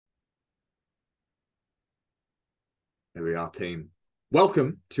There we are, team.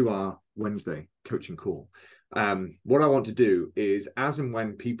 Welcome to our Wednesday coaching call. What I want to do is, as and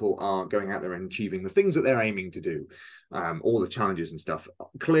when people are going out there and achieving the things that they're aiming to do, all the challenges and stuff,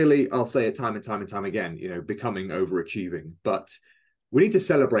 clearly I'll say it time and time and time again, becoming overachieving. But we need to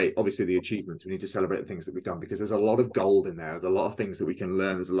celebrate, obviously, the achievements. We need to celebrate the things that we've done, because there's a lot of gold in there. There's a lot of things that we can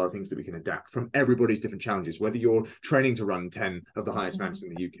learn. There's a lot of things that we can adapt from everybody's different challenges, whether you're training to run 10 of the highest mountains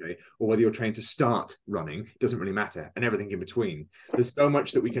in the UK, or whether you're trained to start running, it doesn't really matter, and everything in between. There's so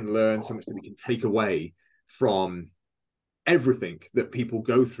much that we can learn, so much that we can take away from everything that people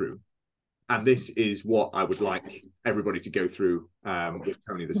go through. And this is what I would like everybody to go through with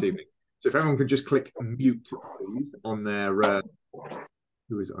Tony this evening. So if everyone could just click mute, please, on their...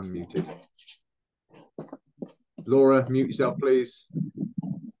 who is unmuted? Laura, mute yourself, please.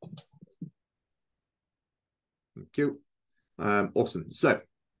 Thank you. Awesome. So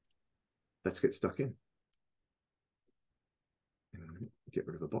let's get stuck in. Get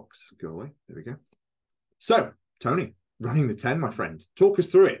rid of a box. Go away. There we go. So, Tony, running the 10, my friend. Talk us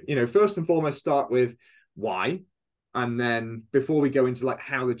through it. First and foremost, start with why. And then before we go into like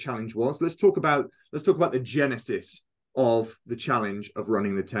how the challenge was, let's talk about the genesis of the challenge of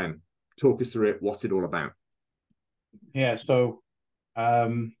running the 10. Talk us through it. What's it all about? Yeah, so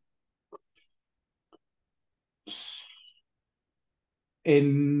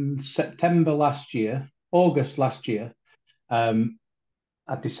in August last year,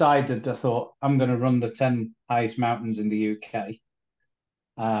 I decided, I thought, I'm going to run the 10 highest mountains in the UK.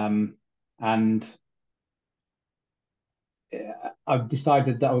 And I've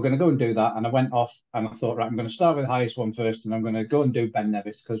decided that we're going to go and do that. And I went off and I thought, right, I'm going to start with the highest one first, and I'm going to go and do Ben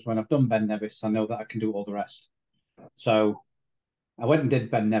Nevis, because when I've done Ben Nevis, I know that I can do all the rest. So I went and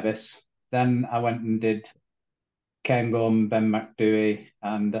did Ben Nevis. Then I went and did Cairngorm, Ben McDooey,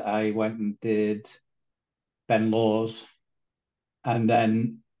 and I went and did Ben Laws. And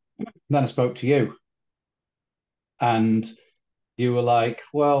then I spoke to you. And you were like,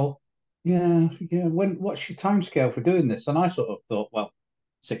 well, yeah. What's your timescale for doing this? And I sort of thought, well,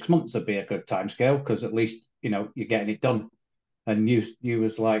 6 months would be a good timescale, because at least you're getting it done. And you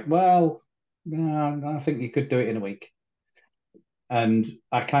was like, well, no, I think you could do it in a week. And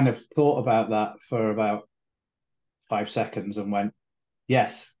I kind of thought about that for about 5 seconds and went,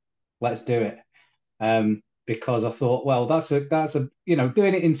 yes, let's do it. Because I thought, well, that's a doing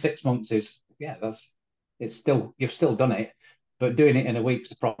it in 6 months is, yeah, you've still done it. But doing it in a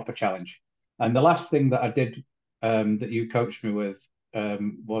week's a proper challenge. And the last thing that I did, that you coached me with,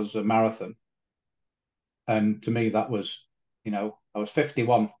 was a marathon. And to me, that was, I was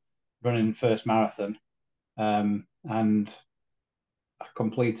 51 running the first marathon. And I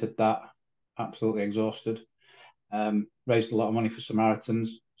completed that absolutely exhausted. Raised a lot of money for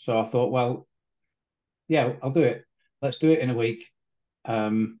Samaritans. So I thought, well, yeah, I'll do it. Let's do it in a week.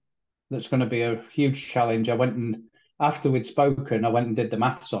 That's going to be a huge challenge. I went and, after we'd spoken, I went and did the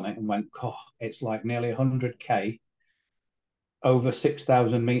maths on it and went, oh, it's like nearly 100K, over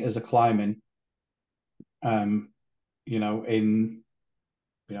 6,000 meters of climbing, in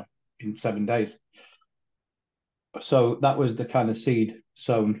 7 days. So that was the kind of seed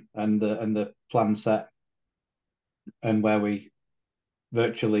sown and the plan set, and where we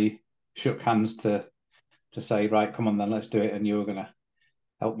virtually shook hands to say, right, come on then, let's do it. And you were going to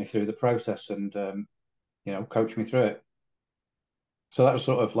help me through the process and coach me through it. So that was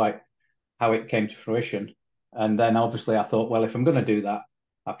sort of like how it came to fruition. And then obviously I thought, well, if I'm going to do that,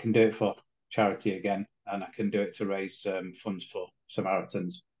 I can do it for charity again, and I can do it to raise funds for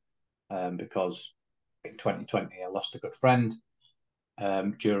Samaritans, because in 2020 I lost a good friend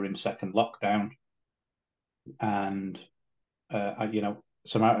during second lockdown, and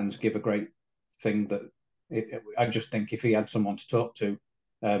Samaritans give a great thing that I just think if he had someone to talk to,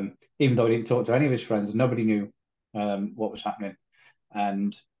 even though he didn't talk to any of his friends, nobody knew what was happening.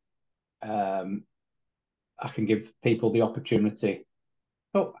 And I can give people the opportunity.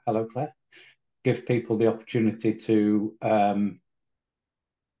 Oh, hello, Claire. Give people the opportunity to,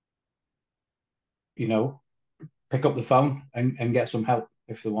 pick up the phone and get some help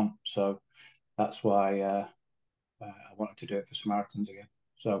if they want. So that's why I wanted to do it for Samaritans again.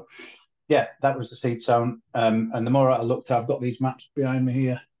 So yeah, that was the seed sown. And the more I looked, I've got these maps behind me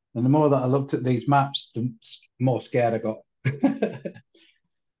here. And the more that I looked at these maps, the more scared I got.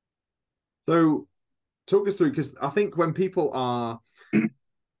 So talk us through, because I think when people are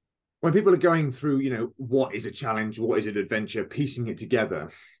going through, what is a challenge, what is an adventure, piecing it together,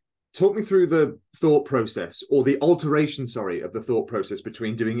 talk me through the thought process, or the alteration, of the thought process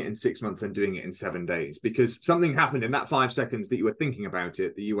between doing it in 6 months and doing it in 7 days, because something happened in that 5 seconds that you were thinking about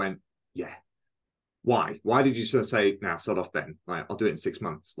it, that you went, yeah, Why did you sort of say, now sod off, Ben? Like, I'll do it in 6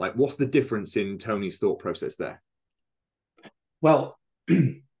 months. Like, what's the difference in Tony's thought process there? Well,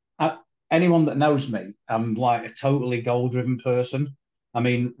 anyone that knows me, I'm like a totally goal-driven person. I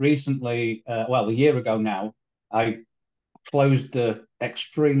mean, recently, well, a year ago now, I closed the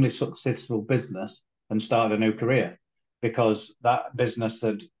extremely successful business and started a new career because that business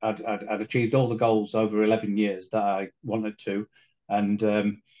had achieved all the goals over 11 years that I wanted to.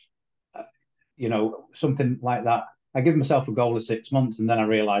 And, something like that. I give myself a goal of 6 months and then I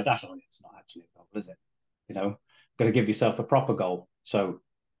realized actually it's not actually a goal, is it? Got to give yourself a proper goal. So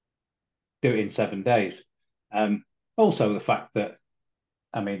do it in 7 days. Also, the fact that,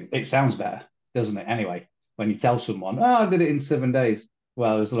 I mean, it sounds better, doesn't it? Anyway, when you tell someone, oh, I did it in 7 days.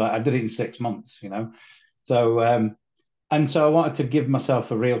 Well, it was like, I did it in 6 months. So I wanted to give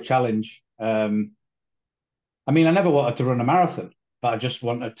myself a real challenge. I mean, I never wanted to run a marathon, but I just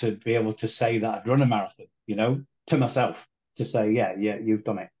wanted to be able to say that I'd run a marathon, to myself to say, yeah, you've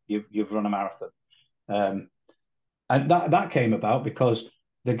done it. You've run a marathon. Um, and that came about because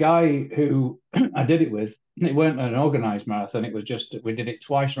the guy who I did it with, it weren't an organised marathon. It was just we did it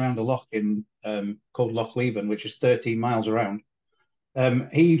twice around a loch in called Loch Leven, which is 13 miles around.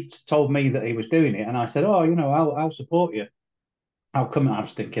 He told me that he was doing it, and I said, "Oh, I'll support you." How come? I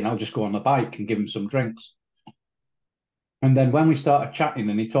was thinking I'll just go on the bike and give him some drinks. And then when we started chatting,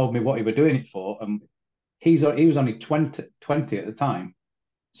 and he told me what he was doing it for, and he was only 20 at the time,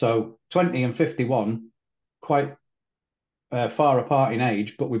 so 20 and 51, quite far apart in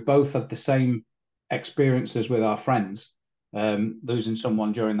age, but we both had the same experiences with our friends, losing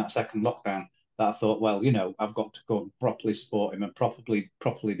someone during that second lockdown. That I thought, well, I've got to go and properly support him and properly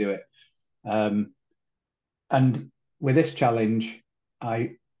do it. And with this challenge,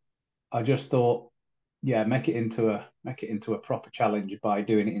 I just thought, yeah, make it into a proper challenge by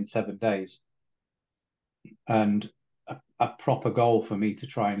doing it in 7 days, and a proper goal for me to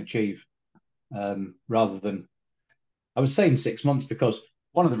try and achieve, rather than I was saying 6 months because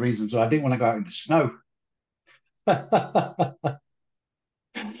one of the reasons I didn't want to go out in the snow.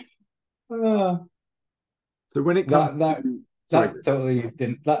 Ah, So when it comes that that to, sorry, that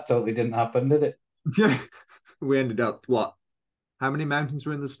totally didn't happen, did it? yeah, we ended up what? How many mountains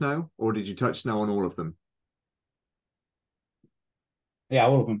were in the snow, or did you touch snow on all of them? Yeah,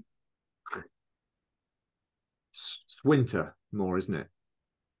 all of them. Winter more, isn't it?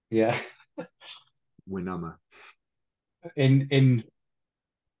 Yeah, Winama. in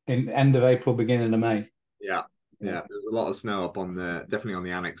end of April, beginning of May. Yeah, Yeah, yeah. There was a lot of snow up on the definitely on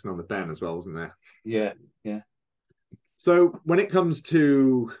the annex and on the Ben as well, wasn't there? yeah, yeah, So when it comes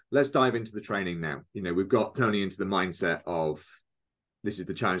to, let's dive into the training now. We've got Tony into the mindset of this is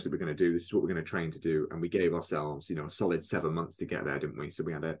the challenge that we're going to do. This is what we're going to train to do, and we gave ourselves, a solid 7 months to get there, didn't we? So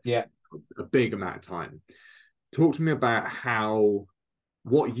we had yeah, a big amount of time. Talk to me about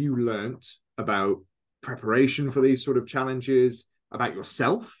what you learnt about preparation for these sort of challenges, about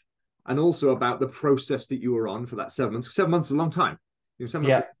yourself, and also about the process that you were on for that 7 months. 7 months is a long time. 7 months.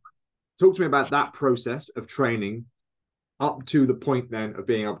 yeah, Talk to me about that process of training up to the point then of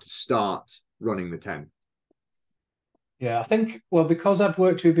being able to start running the 10. yeah. I think, well, because I'd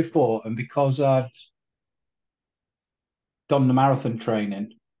worked with you before, and because I'd done the marathon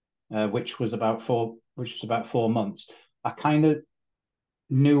training, which was about 4 months, I kind of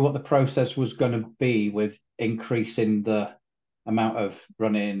knew what the process was going to be with increasing the amount of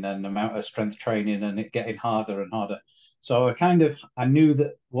running and amount of strength training and it getting harder and harder. So I knew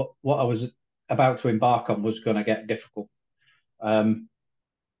that what I was about to embark on was going to get difficult. But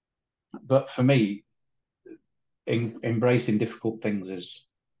for me, embracing difficult things is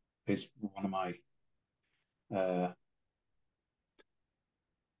one of my uh,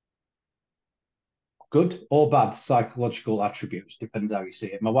 good or bad psychological attributes. Depends how you see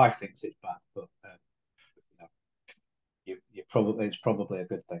it. My wife thinks it's bad, but you know, it's probably a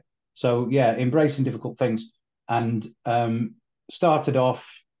good thing. So yeah, embracing difficult things, and started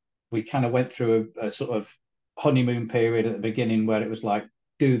off. We kind of went through a sort of honeymoon period at the beginning where it was like,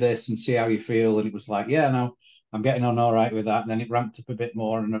 do this and see how you feel, and it was like, yeah, no, I'm getting on all right with that. And then it ramped up a bit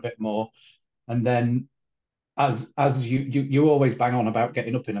more and a bit more, and then as you always bang on about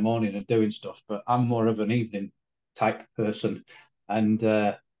getting up in the morning and doing stuff, but I'm more of an evening type person, and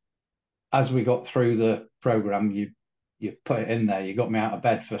as we got through the program, you put it in there. You got me out of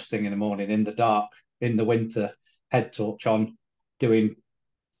bed first thing in the morning in the dark in the winter, head torch on, doing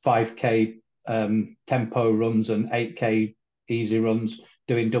 5K tempo runs and 8K easy runs,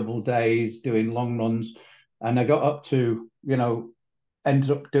 doing double days, doing long runs, and I got up to ended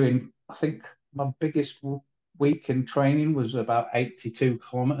up doing. I think my biggest week in training was about 82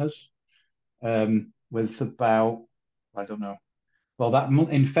 kilometers. with about, I don't know. Well, that month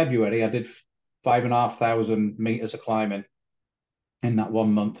in February, I did 5,500 meters of climbing in that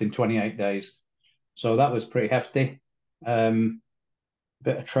 1 month in 28 days. So that was pretty hefty.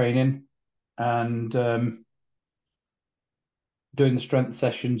 Bit of training and doing the strength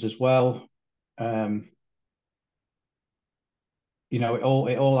sessions as well. You know,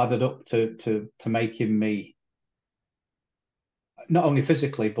 it all added up to making me not only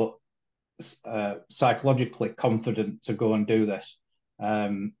physically but psychologically confident to go and do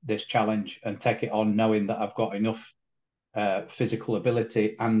this challenge and take it on, knowing that I've got enough physical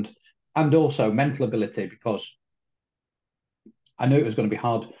ability and also mental ability, because I knew it was going to be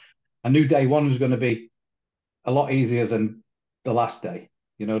hard. I knew day one was going to be a lot easier than the last day.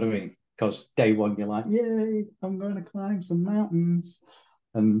 You know what I mean? Because day one you're like, yay, I'm going to climb some mountains,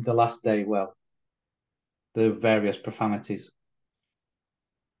 and the last day, well, the various profanities.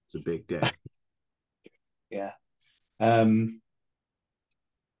 It's a big day. Yeah.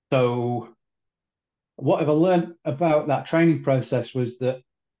 So what have I learned about that training process was that,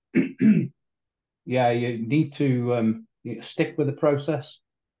 yeah, you need to stick with the process.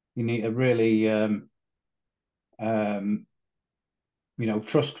 You need to really, um,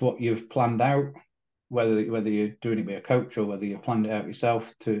 trust what you've planned out, whether you're doing it with a coach or whether you planned it out yourself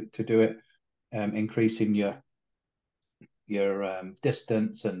to do it, increasing your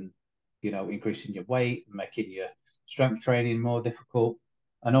distance and increasing your weight, making your strength training more difficult,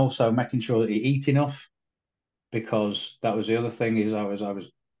 and also making sure that you eat enough, because that was the other thing is I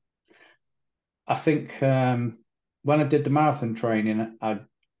think when I did the marathon training, I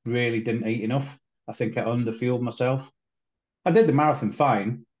really didn't eat enough. I think I underfueled myself. I did the marathon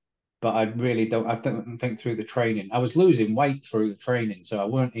fine, but I don't think through the training. I was losing weight through the training, so I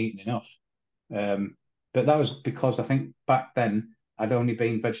weren't eating enough. But that was because I think back then I'd only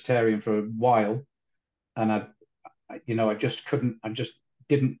been vegetarian for a while, and I just couldn't, I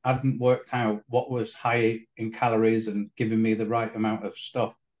hadn't worked out what was high in calories and giving me the right amount of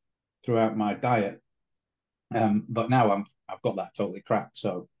stuff throughout my diet. But now I've got that totally cracked,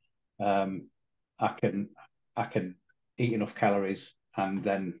 so um, I can I can eat enough calories and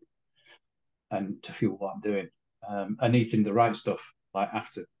to fuel what I'm doing, and eating the right stuff like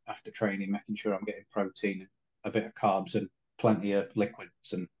after training, making sure I'm getting protein, a bit of carbs, and plenty of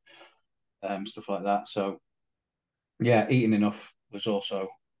liquids and stuff like that. So yeah, eating enough was also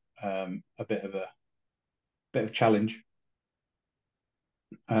a bit of a challenge.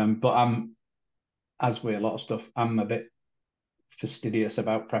 But as with a lot of stuff, I'm a bit fastidious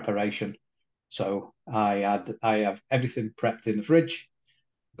about preparation. So I have everything prepped in the fridge.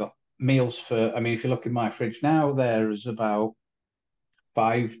 Got meals for. I mean, if you look in my fridge now, there's about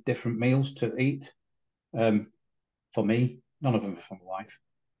 5 different meals to eat. For me, none of them are for my wife.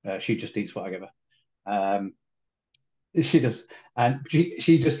 She just eats what I give her. Um, she does, and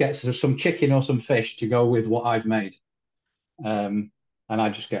she just gets some chicken or some fish to go with what I've made, and I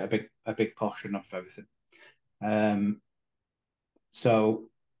just get a big portion of everything. Um, so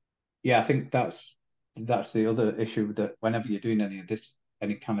yeah, I think that's the other issue, that whenever you're doing any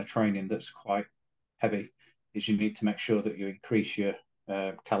kind of training that's quite heavy, is you need to make sure that you increase your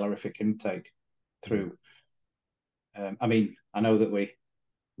calorific intake through. I mean, I know that we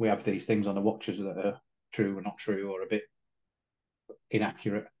have these things on the watches that are true or not true or a bit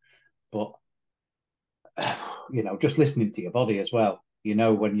inaccurate, but just listening to your body as well.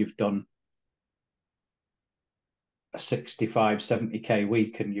 When you've done a 65, 70K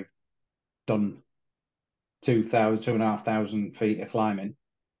week and you've done 2,500 feet of climbing,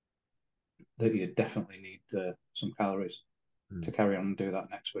 that you definitely need some calories to carry on and do that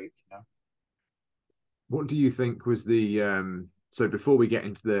next week. What do you think was the so before we get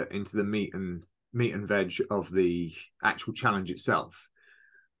into the meat and veg of the actual challenge itself,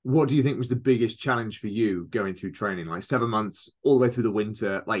 what do you think was the biggest challenge for you going through training, like 7 months all the way through the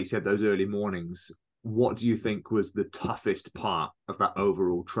winter, like you said, those early mornings? What do you think was the toughest part of that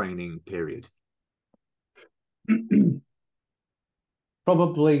overall training period?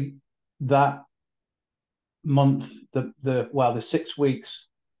 Probably that month, the 6 weeks,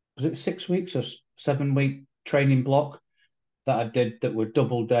 was it 6 weeks or 7 week training block that I did that were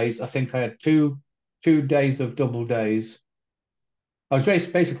double days. I think I had two days of double days. I was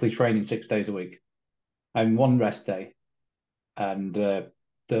basically training 6 days a week and one rest day, and the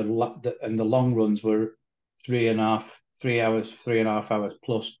long runs were 3.5 hours, 3.5 hours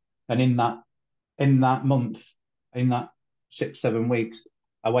plus. And in that month, in that 6 7 weeks,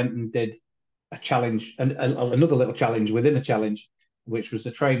 I went and did a challenge, and another little challenge within a challenge, which was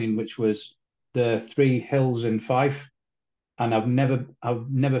the training, which was the 3 hills in Fife. and I've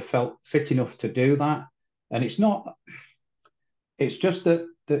never felt fit enough to do that. And it's just that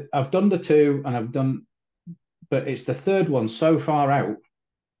I've done the two and but it's the third one so far out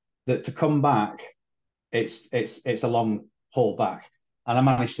that to come back, it's a long haul back. And I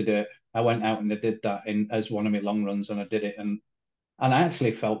managed to do it. I went out and I did that as one of my long runs, and I did it, and I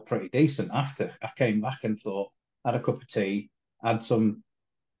actually felt pretty decent after. I came back and thought, had a cup of tea, had some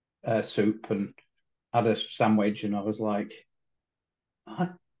soup, and had a sandwich, and I was like, I,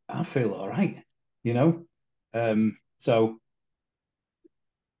 I feel all right, you know. So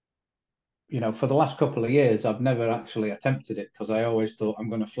for the last couple of years, I've never actually attempted it because I always thought I'm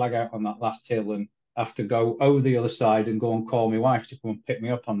going to flag out on that last hill and have to go over the other side and go and call my wife to come and pick me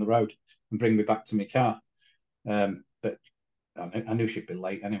up on the road and bring me back to my car. But I knew she'd be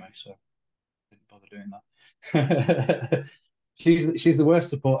late anyway, so I didn't bother doing that. she's the worst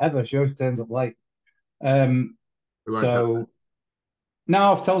support ever. She always turns up late. So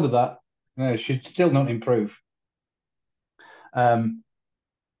now I've told her that she'd still not improve. But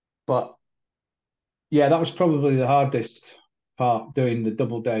yeah, that was probably the hardest part, doing the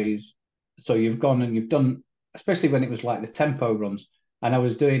double days. So you've gone and you've done, especially when it was like the tempo runs, and I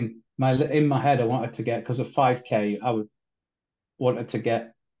was doing in my head, I wanted to get, because of 5K, wanted to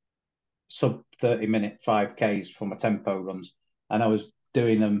get sub 30-minute 5Ks for my tempo runs, and I was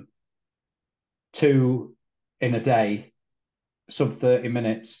doing them 2 in a day, sub 30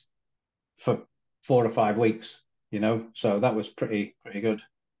 minutes for 4 or 5 weeks, so that was pretty good.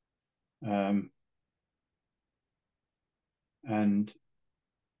 And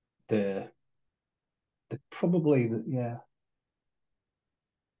the probably, yeah,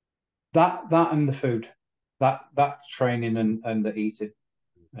 that and the food, that training and the eating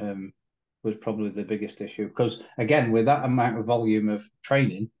was probably the biggest issue, because again, with that amount of volume of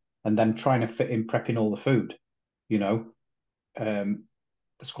training and then trying to fit in prepping all the food, it's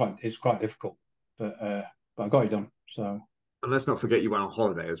quite difficult, but I got it done. So, and let's not forget you went on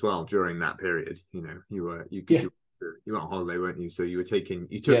holiday as well during that period. You went on holiday, weren't you? So you took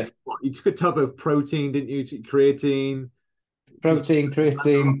a tub of protein, didn't you? Creatine,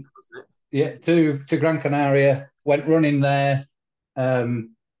 creatine. Yeah, to Gran Canaria, went running there,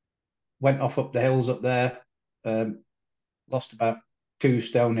 went off up the hills up there, lost about 2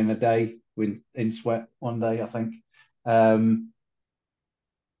 stone in a day in sweat one day, I think.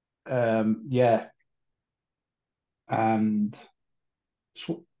 Yeah, and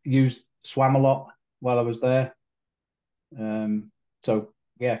swam a lot while I was there. So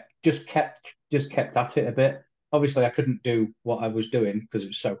yeah, just kept at it a bit. Obviously, I couldn't do what I was doing because it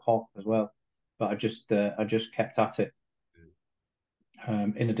was so hot as well, but I just kept at it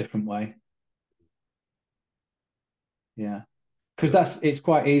in a different way. Yeah, because it's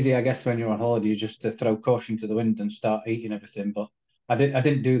quite easy, I guess, when you're on holiday, just to throw caution to the wind and start eating everything. But I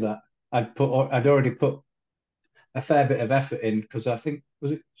didn't do that. I'd already put a fair bit of effort in, because I think,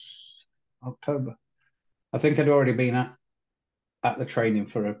 was it October? I think I'd already been at the training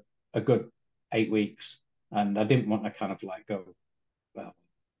for a good 8 weeks, and I didn't want to kind of like go, well,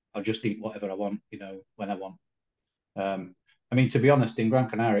 I'll just eat whatever I want, when I want. I mean, to be honest, in Gran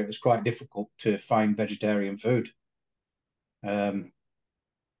Canaria, it was quite difficult to find vegetarian food.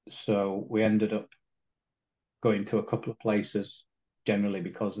 So we ended up going to a couple of places, generally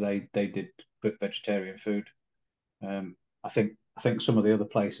because they did good vegetarian food. I think some of the other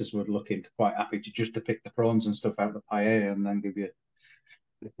places were looking quite happy to pick the prawns and stuff out of the paella and then give you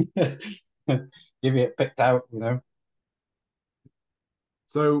it picked out,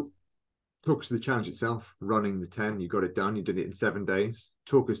 So talk us through the challenge itself, running the 10. You got it done. You did it in 7 days.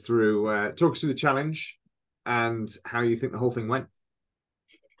 Talk us through the challenge and how you think the whole thing went.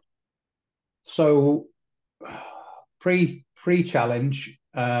 So pre-challenge,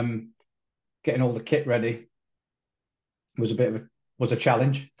 getting all the kit ready was a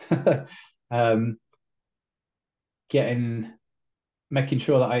challenge. Making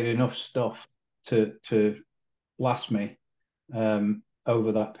sure that I had enough stuff to last me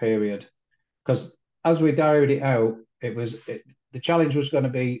over that period, because as we diaried it out, the challenge was going to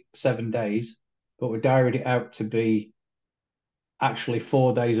be 7 days, but we diaried it out to be actually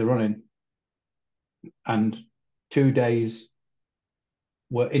 4 days of running, and 2 days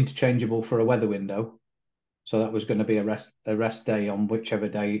were interchangeable for a weather window. So that was going to be a rest day on whichever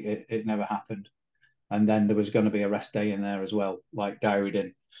day it never happened. And then there was going to be a rest day in there as well, like diaried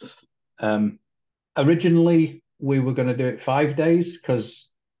in. Originally, we were going to do it 5 days, because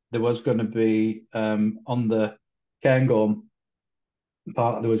there was going to be on the Cairngorm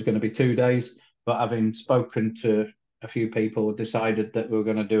part, there was going to be 2 days. But having spoken to a few people, decided that we were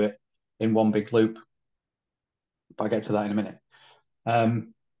going to do it in one big loop I'll get to that in a minute.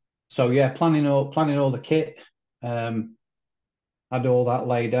 So yeah, planning all the kit, had all that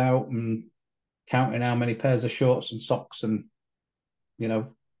laid out and counting how many pairs of shorts and socks and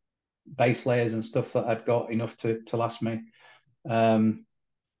base layers and stuff that I'd got enough to last me.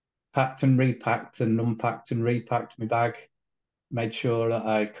 Packed and repacked and unpacked and repacked my bag. Made sure that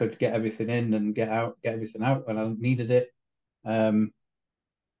I could get everything in and get everything out when I needed it.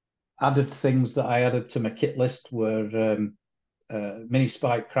 Added things that I added to my kit list were mini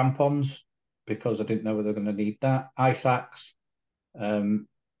spike crampons, because I didn't know whether they were going to need that. Ice axe,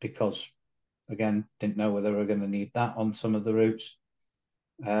 because again, didn't know whether we were going to need that on some of the routes.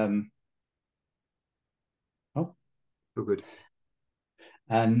 Oh, good.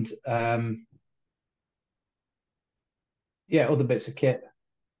 And yeah, other bits of kit.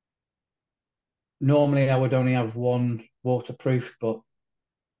 Normally I would only have one waterproof, but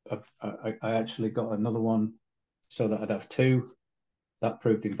I actually got another one so that I'd have two. That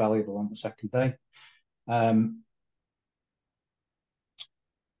proved invaluable on the second day.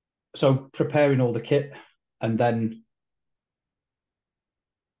 So preparing all the kit, and then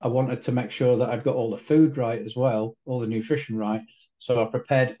I wanted to make sure that I'd got all the food right as well, all the nutrition right. So I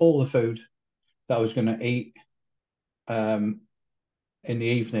prepared all the food that I was going to eat in the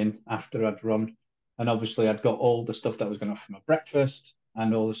evening after I'd run. And obviously I'd got all the stuff that I was going to have for my breakfast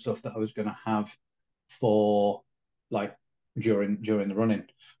and all the stuff that I was going to have for like during the running.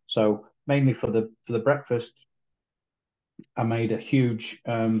 So mainly for the breakfast, I made a huge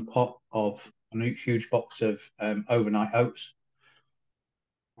huge box of overnight oats,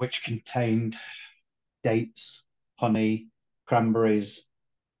 which contained dates, honey, cranberries,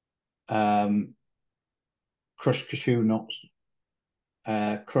 crushed cashew nuts,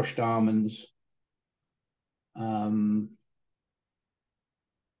 crushed almonds,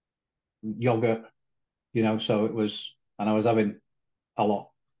 yogurt, so it was, and I was having a lot.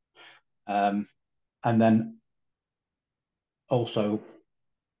 And then also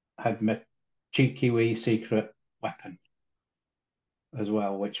had my cheeky wee secret weapon as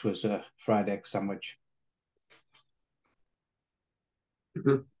well, which was a fried egg sandwich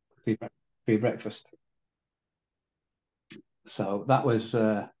for your breakfast. So that was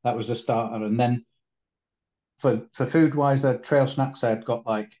the starter. And then for food wise, trail snacks, I'd got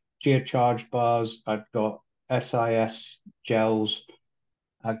like Chia Charge bars, I'd got SIS gels,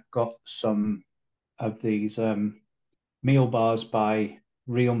 I'd got some of these meal bars by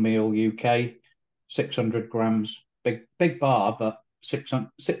Real Meal UK, 600 grams, big bar, but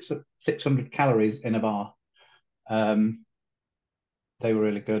 600 calories in a bar. They were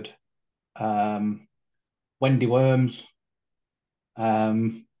really good. Wendy worms,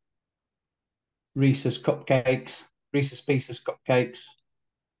 Reese's cupcakes, Reese's Pieces cupcakes.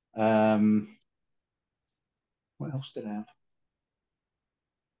 What else did I have?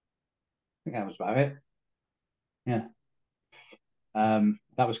 I think that was about it. Yeah.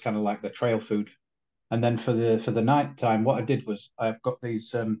 That was kind of like the trail food. And then for the night time, what I did was I've got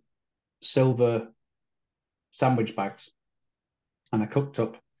these silver sandwich bags, and I cooked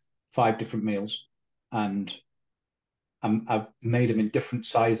up 5 different meals, and I've made them in different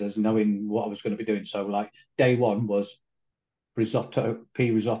sizes, knowing what I was going to be doing. So like day one was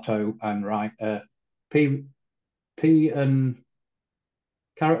pea risotto and pea and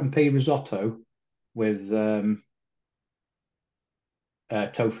carrot and pea risotto with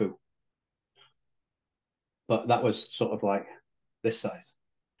tofu. But that was sort of like this size.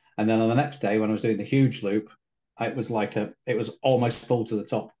 And then on the next day, when I was doing the huge loop, it was almost full to the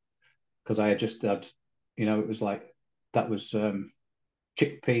top, because I had just had, it was like, that was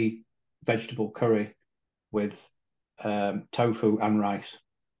chickpea vegetable curry with tofu and rice.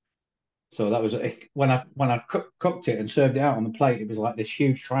 So that was when I cooked it and served it out on the plate, it was like this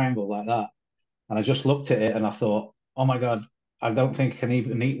huge triangle like that. And I just looked at it and I thought, oh my God, I don't think I can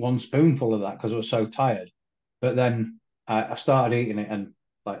even eat one spoonful of that, because I was so tired. But then I started eating it, and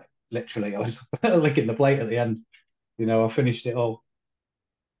like literally I was licking the plate at the end. I finished it all.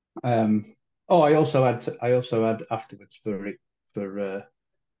 Oh, I also had afterwards with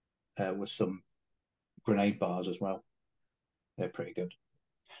some grenade bars as well. They're pretty good.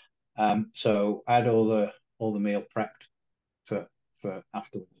 So I had all the meal prepped for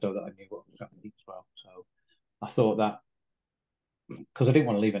afterwards, so that I knew what I was going to eat as well. So I thought that, because I didn't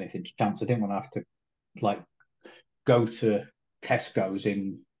want to leave anything to chance, I didn't want to have to like go to Tesco's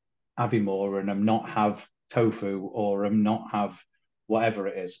in Aviemore and not have tofu, or not have whatever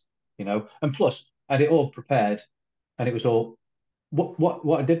it is, And plus, I had it all prepared, and it was all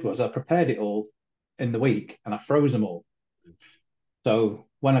what I did was I prepared it all in the week, and I froze them all. So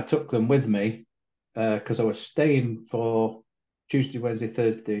when I took them with me, because I was staying for Tuesday, Wednesday,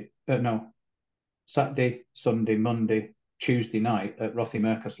 Thursday. No, Saturday, Sunday, Monday, Tuesday night at Rothy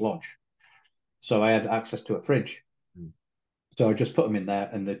Mercus Lodge. So I had access to a fridge. Mm. So I just put them in there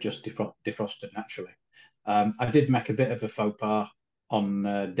and they just defrosted naturally. I did make a bit of a faux pas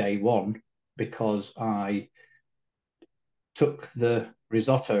on day one because I took the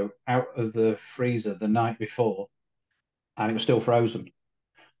risotto out of the freezer the night before and it was still frozen.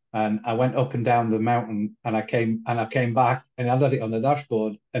 And I went up and down the mountain and I came back and I had it on the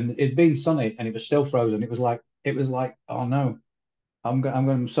dashboard and it'd been sunny and it was still frozen. It was like, oh no,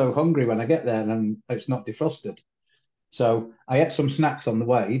 I'm so hungry when I get there and it's not defrosted. So I ate some snacks on the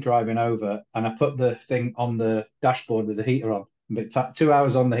way driving over, and I put the thing on the dashboard with the heater on. But 2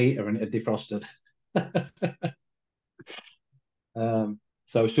 hours on the heater and it had defrosted.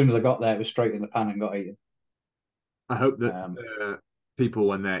 So as soon as I got there, it was straight in the pan and got eaten. I hope that Um, people,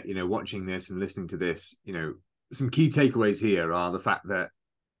 when they're watching this and listening to this, some key takeaways here are the fact that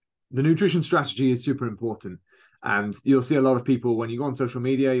the nutrition strategy is super important. And you'll see a lot of people when you go on social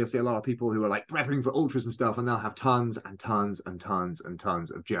media, you'll see a lot of people who are like prepping for ultras and stuff, and they'll have tons and tons and tons and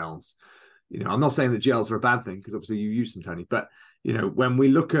tons of gels. I'm not saying that gels are a bad thing because obviously you use them, Tony, but when we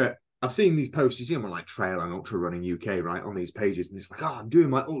look at, I've seen these posts, you see them on like Trail and Ultra Running UK, right, on these pages, and it's like, oh, I'm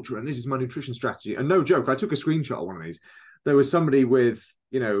doing my ultra and this is my nutrition strategy. And no joke, I took a screenshot of one of these. There was somebody with,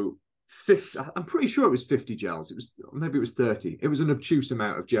 50, I'm pretty sure it was 50 gels. Maybe it was 30. It was an obtuse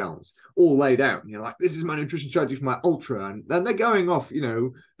amount of gels all laid out. And you're like, this is my nutrition strategy for my ultra. And then they're going off,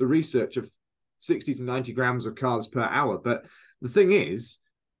 the research of 60 to 90 grams of carbs per hour. But the thing is,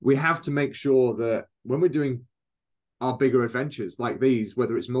 we have to make sure that when we're doing our bigger adventures like these,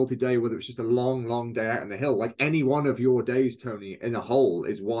 whether it's multi-day, whether it's just a long, long day out in the hill, like any one of your days, Tony, in a whole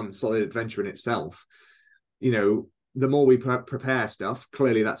is one solid adventure in itself. The more we prepare stuff,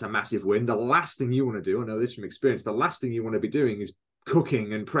 clearly that's a massive win. The last thing you want to do, I know this from experience, the last thing you want to be doing is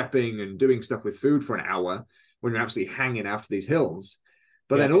cooking and prepping and doing stuff with food for an hour when you're absolutely hanging after these hills.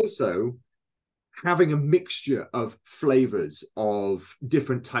 But then also having a mixture of flavors, of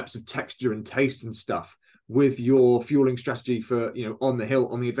different types of texture and taste and stuff with your fueling strategy for, on the hill,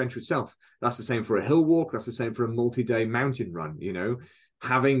 on the adventure itself. That's the same for a hill walk. That's the same for a multi-day mountain run,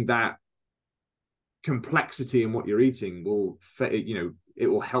 having that complexity in what you're eating will, it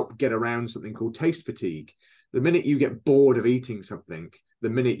will help get around something called taste fatigue. The minute you get bored of eating something, the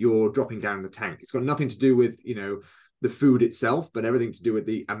minute you're dropping down the tank, it's got nothing to do with, the food itself, but everything to do with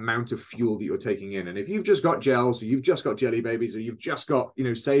the amount of fuel that you're taking in. And if you've just got gels, or you've just got jelly babies, or you've just got,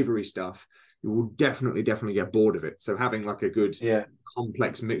 savory stuff, you will definitely get bored of it. So having like a good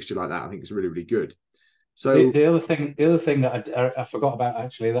complex mixture like that, I think is really, really good. So the other thing that I forgot about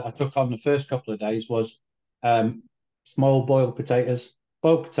actually that I took on the first couple of days was small boiled potatoes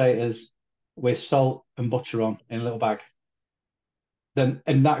with salt and butter on in a little bag.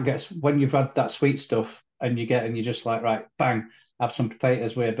 And that gets, when you've had that sweet stuff and you're just like, right, bang, have some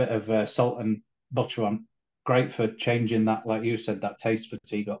potatoes with a bit of salt and butter on. Great for changing that, like you said, that taste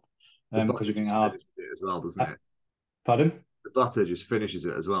fatigue up. the Because butter you can just have, finishes it as well, doesn't it? pardon? The butter just finishes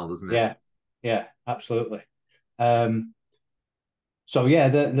it as well, doesn't it? Yeah, absolutely. So yeah,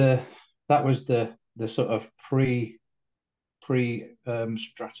 that was the sort of pre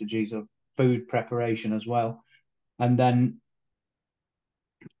strategies of food preparation as well. And then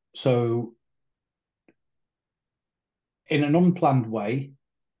so in an unplanned way,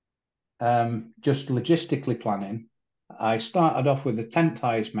 just logistically planning, I started off with the 10th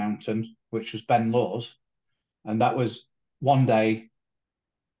highest mountain, which was Ben Lawes, and that was one day.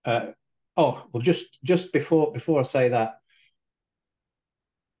 Oh well, just before I say that,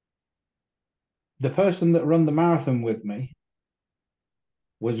 the person that run the marathon with me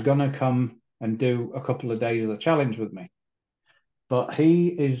was going to come and do a couple of days of the challenge with me. But he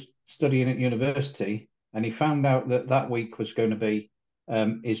is studying at university and he found out that that week was going to be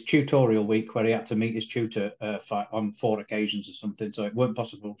his tutorial week where he had to meet his tutor on 4 occasions or something. So it weren't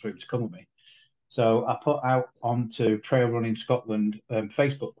possible for him to come with me. So I put out onto Trail Running Scotland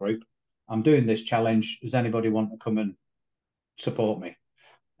Facebook group, I'm doing this challenge. Does anybody want to come and support me?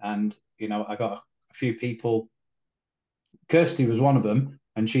 And, I got a few people. Kirsty was one of them,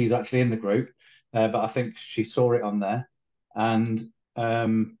 and she's actually in the group, but I think she saw it on there. And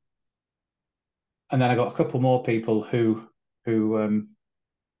um, and then I got a couple more people who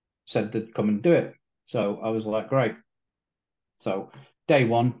said they'd come and do it. So I was like, great. So day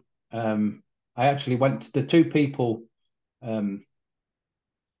one, I actually went to the 2 people.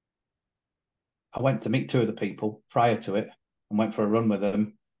 I went to meet 2 of the people prior to it and went for a run with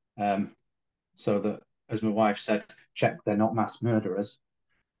them, so that, as my wife said, check they're not mass murderers.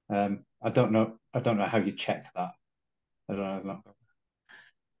 I don't know. I don't know how you check that. I don't know.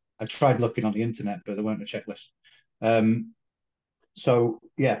 I tried looking on the internet, but there weren't a checklist. So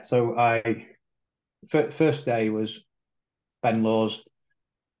yeah, so first day was Ben Lawes.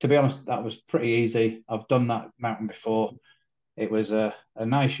 To be honest, that was pretty easy. I've done that mountain before. It was a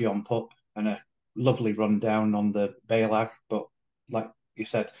nice yomp up and a lovely run down on the Balag, but like you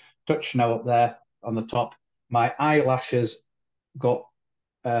said, touch snow up there on the top. My eyelashes got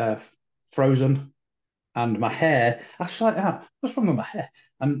frozen, and my hair. I was like, what's wrong with my hair?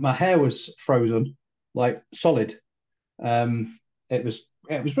 And my hair was frozen, like solid. It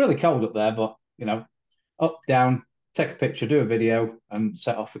was really cold up there, but up, down, take a picture, do a video, and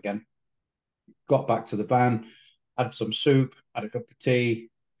set off again. Got back to the van, had some soup, had a cup of tea,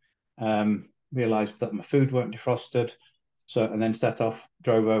 realised that my food weren't defrosted, and then set off,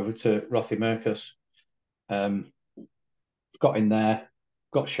 drove over to Rothimercus, got in there,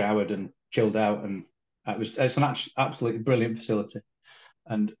 got showered and chilled out, and it's an absolutely brilliant facility,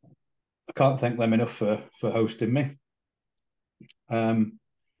 and I can't thank them enough for hosting me. The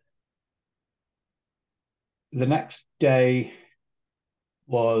next day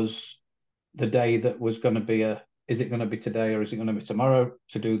was the day that was going to be is it going to be today or is it going to be tomorrow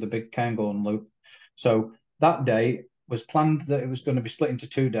to do the big Cairngorm loop? So that day was planned that it was going to be split into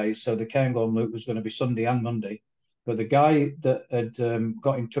 2 days. So the Cairngorm loop was going to be Sunday and Monday. But the guy that had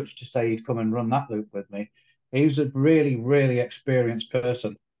got in touch to say he'd come and run that loop with me, he was a really, really experienced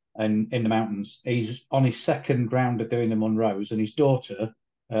person and in the mountains. He's on his second round of doing the Munros, and his daughter,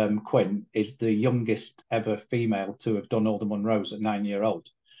 Quinn, is the youngest ever female to have done all the Munros at 9 years old.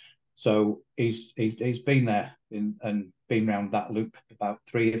 So he's been there and been around that loop about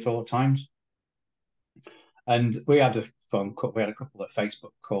 3 or 4 times. And we had a phone call, we had a couple of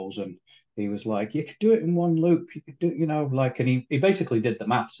Facebook calls, and he was like, you could do it in one loop, you could do, and he basically did the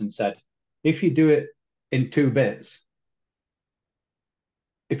maths and said, if you do it in 2 bits,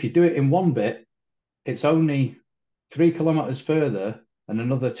 if you do it in 1 bit, it's only 3 kilometers further and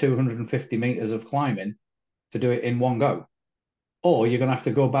another 250 meters of climbing to do it in one go. Or you're going to have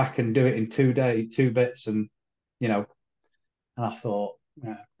to go back and do it in 2 bits. And I thought,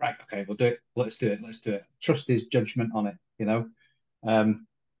 yeah, right, okay, we'll do it. Let's do it. Trust his judgment on it,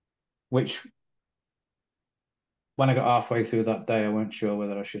 which when I got halfway through that day, I weren't sure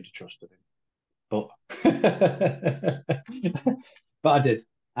whether I should have trusted him, but but I did.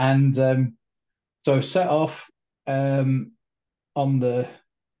 And so set off on the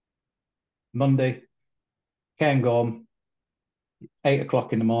Monday, Cairngorm, 8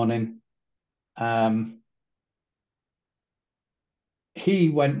 o'clock in the morning. He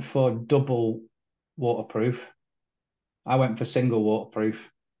went for double waterproof. I went for single waterproof.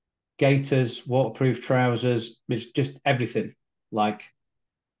 Gaiters, waterproof trousers, it's just everything, like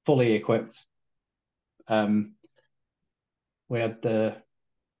fully equipped. We had the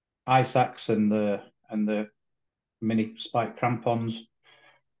ice axe and the mini spike crampons.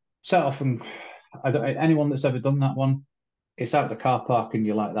 Set off, and anyone that's ever done that one, it's out the car park and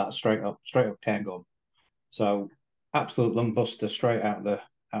you're like that straight up Cairngorm. So absolute lung buster straight out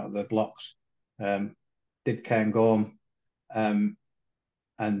of the blocks. Did Cairngorm,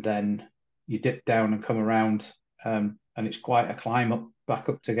 and then you dip down and come around, and it's quite a climb back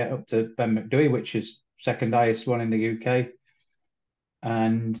up to get up to Ben Macdui, which is second highest one in the UK.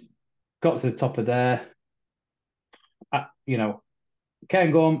 And got to the top of there.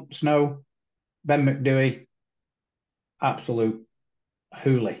 Cairngorm, snow, Ben Macdui, absolute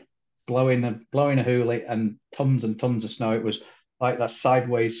hoolie, blowing a hoolie and tons of snow. It was like that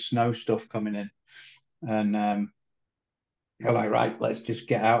sideways snow stuff coming in, and you're like, right, let's just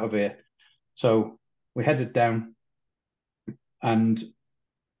get out of here. So we headed down, and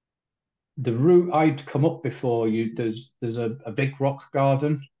the route I'd come up before you, there's a big rock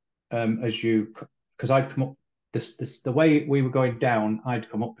garden, because I'd come up the way we were going down, I'd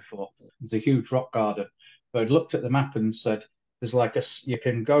come up before. There's a huge rock garden, but I'd looked at the map and said, there's like you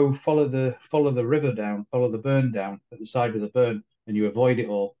can go follow the river down, follow the burn down at the side of the burn, and you avoid it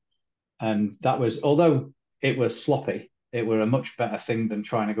all. And that was, although it was sloppy, it were a much better thing than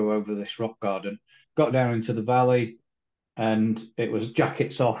trying to go over this rock garden. Got down into the valley, and it was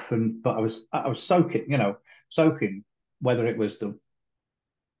jackets off, but I was soaking, whether it was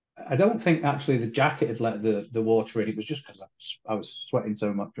I don't think actually the jacket had let the water in. It was just because I was sweating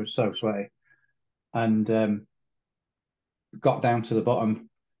so much. I was so sweaty, and got down to the bottom,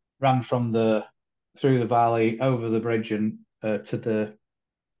 ran through the valley, over the bridge, and to the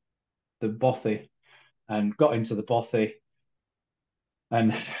bothy, and got into the bothy.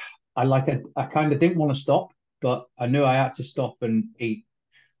 And I kind of didn't want to stop, but I knew I had to stop and eat.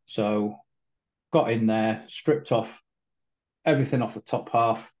 So got in there, stripped off everything off the top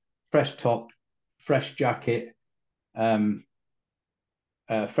half, fresh top, fresh jacket,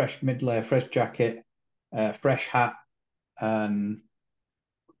 fresh mid layer, fresh jacket, fresh hat, and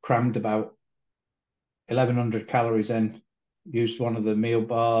crammed about 1,100 calories in. Used one of the meal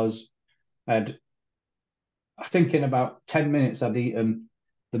bars. I think in about 10 minutes, I'd eaten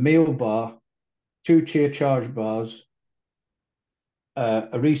the meal bar, 2 cheer charge bars,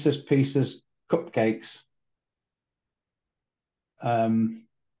 a Reese's Pieces cupcakes,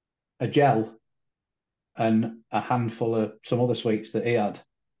 a gel, and a handful of some other sweets that he had.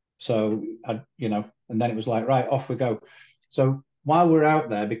 So and then it was like, right, off we go. So while we're out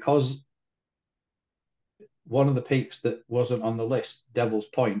there, because one of the peaks that wasn't on the list, Devil's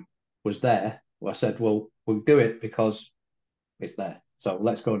Point, was there, I said, well, we'll do it because it's there. So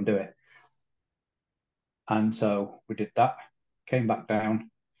let's go and do it. And so we did that, came back down,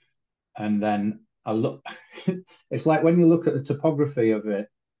 and then I look. It's like when you look at the topography of it,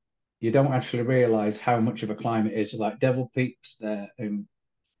 you don't actually realize how much of a climb it is. Like Devil Peaks there and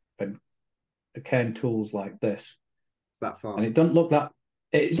Cairn Tools like this. That far. And it doesn't look that,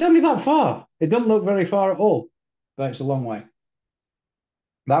 it's only that far. It doesn't look very far at all, but it's a long way.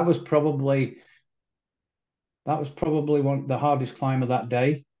 That was probably one the hardest climb of that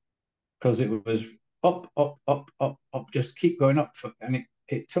day, because it was up, up, up, up, up, just keep going up. And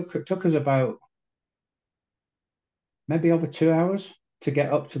it took us about maybe over 2 hours to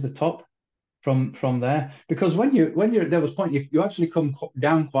get up to the top from there. Because when you're at Devil's Point, you actually come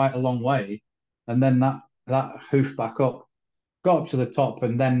down quite a long way, and then that hoof back up, got up to the top,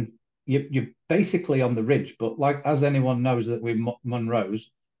 and then you're basically on the ridge. But like, as anyone knows that with Munros,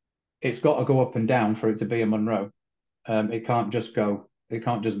 it's got to go up and down for it to be a Munro. It can't just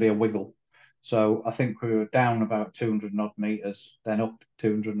be a wiggle. So I think we were down about 200 odd meters, then up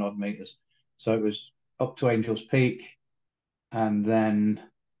 200 odd meters. So it was up to Angel's Peak, and then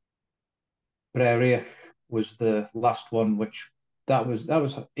Brereich was the last one, which that was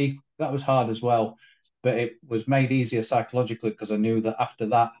hard as well, but it was made easier psychologically because I knew that after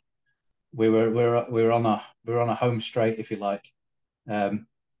that we were on a home straight, if you like.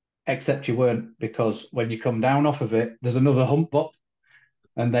 Except you weren't, because when you come down off of it, there's another hump up,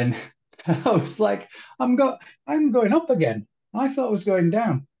 and then I was like, I'm going up again. I thought I was going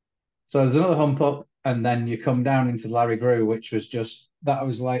down. So there's another hump up, and then you come down into Larry Grew, which was that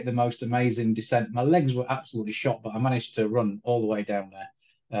was like the most amazing descent. My legs were absolutely shot, but I managed to run all the way down there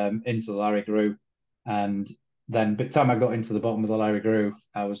into the Larry Grew. And then by the time I got into the bottom of the Larry Grew,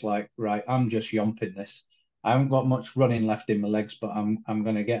 I was like, right, I'm just yomping this. I haven't got much running left in my legs, but I'm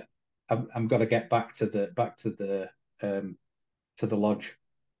gonna get back to the lodge.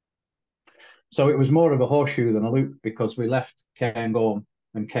 So it was more of a horseshoe than a loop, because we left Cairngorm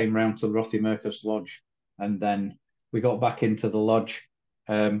and came round to the Rothiemurchus Lodge, and then we got back into the lodge.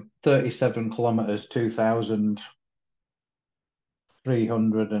 37 kilometres,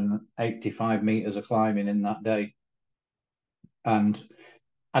 2,385 metres of climbing in that day. And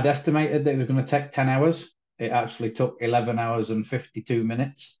I'd estimated that it was going to take 10 hours. It actually took 11 hours and 52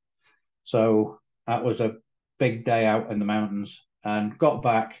 minutes. So that was a big day out in the mountains, and got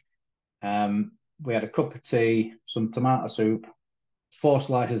back. We had a cup of tea, some tomato soup, 4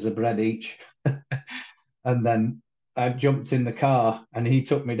 slices of bread each. And then I jumped in the car, and he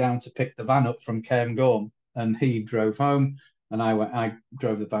took me down to pick the van up from Cairngorm, and he drove home, and I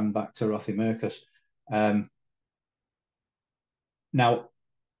drove the van back to Rothiemurchus. Now,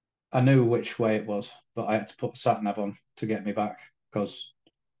 I knew which way it was, but I had to put a sat nav on to get me back, because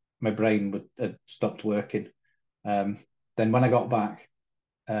my brain had stopped working. Then when I got back,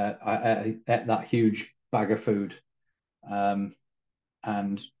 I ate that huge bag of food, and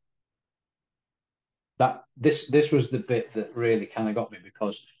this was the bit that really kind of got me,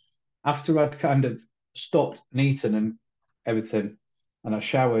 because after I'd kind of stopped and eaten and everything, and I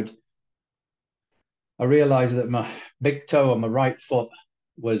showered, I realised that my big toe on my right foot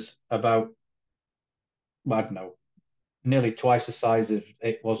was about, I don't know, nearly twice the size of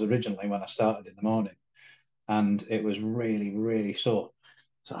it was originally when I started in the morning, and it was really, really sore.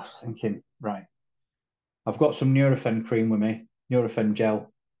 So I was thinking, right, I've got some Nurofen cream with me, Nurofen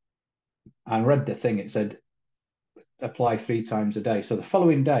gel, and read the thing. It said apply 3 times a day. So the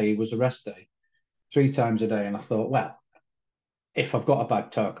following day was a rest day, 3 times a day. And I thought, well, if I've got a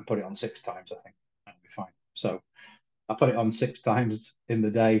bad toe, I can put it on 6 times. I think that'll be fine. So I put it on 6 times in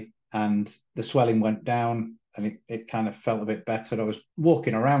the day, and the swelling went down, and it kind of felt a bit better. I was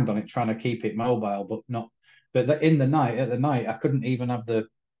walking around on it, trying to keep it mobile, but not. But at the night, I couldn't even have I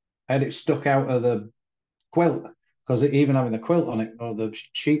had it stuck out of the quilt, because even having the quilt on it or the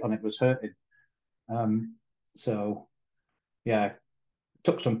sheet on it was hurting. So yeah,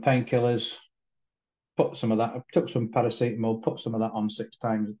 took some painkillers, took some paracetamol, put some of that on 6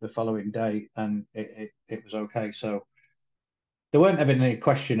 times the following day, and it was okay. So there weren't ever any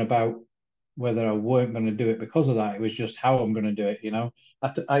question about whether I weren't going to do it because of that. It was just how I'm going to do it, you know.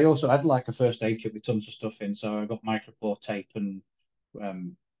 I also had like a first aid kit with tons of stuff in, so I got micropore tape and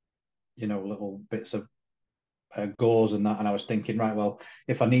um, little bits of gauze and that. And I was thinking, right, well,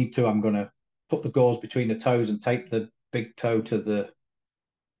 if I need to, I'm going to put the gauze between the toes and tape the big toe to the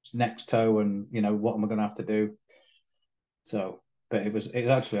next toe, and what am I going to have to do? So, but it was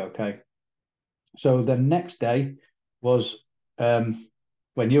actually okay. So the next day was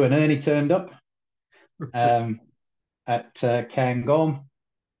when you and Ernie turned up um, at Cairngorm,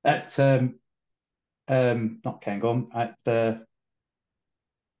 at not Cairngorm, at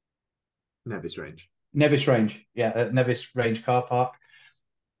Nevis Range. Nevis Range, yeah, at Nevis Range car park,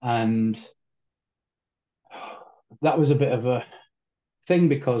 and that was a bit of a thing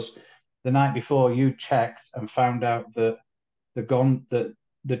because the night before you checked and found out that that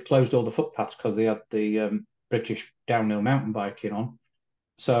they'd closed all the footpaths because they had the British downhill mountain biking on.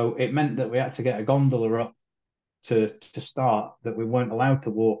 So it meant that we had to get a gondola up to start, that we weren't allowed to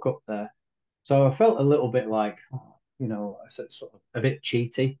walk up there. So I felt a little bit like, sort of a bit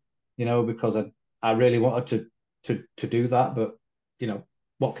cheaty, because I really wanted to do that, but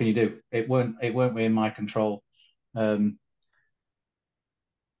what can you do? It weren't within my control. Um,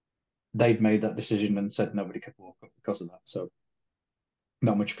 they'd made that decision and said nobody could walk up because of that. So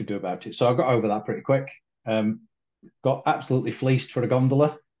not much you could do about it. So I got over that pretty quick. Got absolutely fleeced for a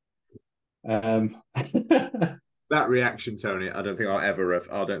gondola. That reaction, Tony, I don't think I'll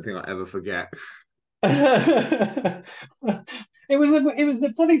ever forget. it was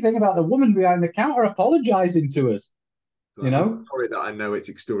the funny thing about the woman behind the counter apologizing to us. Like, I'm sorry that I know it's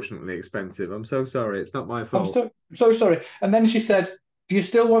extortionately expensive. I'm so sorry. It's not my I'm fault. so sorry. And then she said, "Do you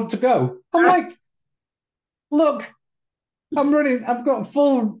still want to go?" I'm like, "Look, I'm running. I've got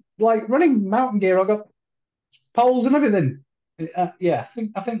full like running mountain gear. I've got poles and everything. Yeah,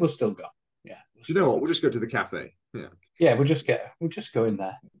 I think we'll still go. Yeah, You know what? We'll just go to the cafe. Yeah. Yeah, we'll just go in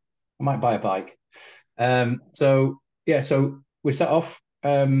there. I might buy a bike. So yeah, so we set off,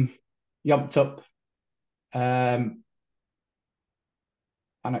 yumped up,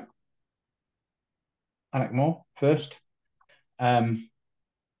 Anak Anakmore first. Um,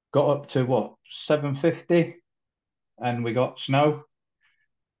 got up to what 750, and we got snow.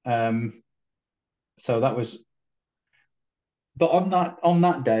 Um, so that was, but on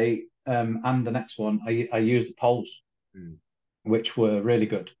that day, and the next one, I used the poles, Mm. which were really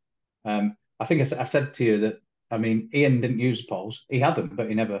good. I think I said to you that, I mean, Ian didn't use the poles. He had them, but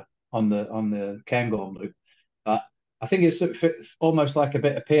he never on the Cairngorm loop. But I think it's almost like a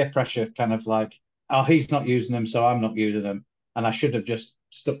bit of peer pressure, kind of like, oh, he's not using them, so I'm not using them. And I should have just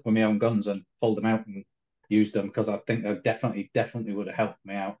stuck with my own guns and pulled them out and used them, because I think they definitely would have helped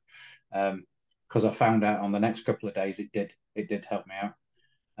me out. Because I found out on the next couple of days it did help me out.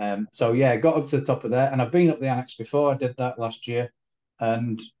 So yeah, got up to the top of there, and I've been up the annex before. I did that last year,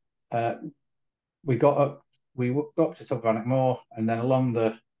 and uh, we got up. We got up to the top of Anak Moor, and then along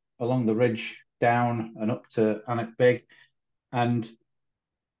the ridge down and up to Anak Big, and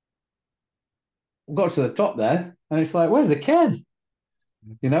got to the top there, and it's like, where's the cairn?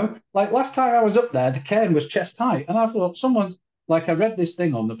 Like last time I was up there, the cairn was chest high, and I thought I read this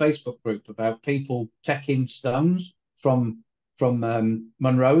thing on the Facebook group about people checking stones from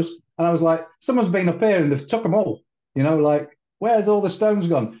Monroe's, and I was like, someone's been up here and they've took them all. Like, where's all the stones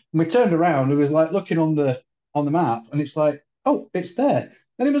gone? And we turned around, it was like looking on the map, and it's like, oh, it's there.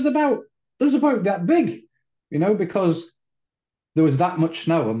 And it was about that big, because there was that much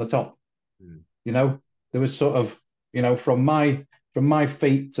snow on the top. Mm. There was sort of, from my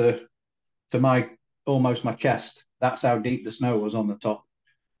feet to my almost my chest. That's how deep the snow was on the top,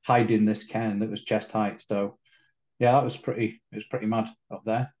 hiding this cairn that was chest height. So yeah, it was pretty mad up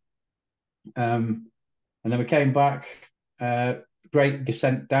there. And then we came back, great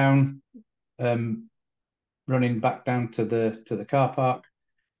descent down, um, running back down to the car park,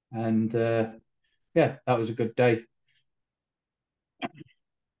 and yeah, that was a good day.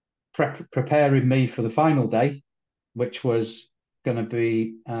 Preparing me for the final day, which was going to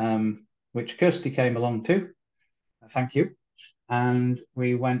be, which Kirsty came along to. Thank you. And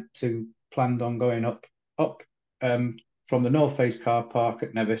we planned on going up from the North Face car park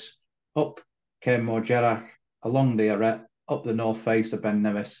at Nevis, up Cairnmore Gerach, along the Arret, up the North Face of Ben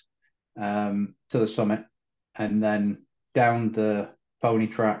Nevis, to the summit, and then down the pony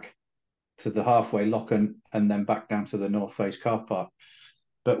track to the halfway Locken, and then back down to the North Face car park.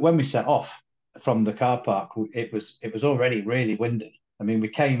 But when we set off, from the car park, it was already really windy. I mean, we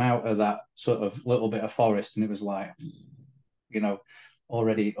came out of that sort of little bit of forest, and it was like, you know,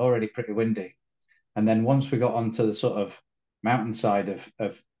 already pretty windy. And then once we got onto the sort of mountainside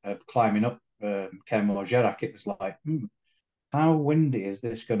of climbing up Kermorgerak, it was like, how windy is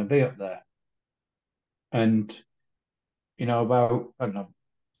this going to be up there? And about, I don't know,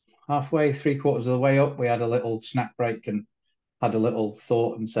 halfway, three quarters of the way up, we had a little snack break and had a little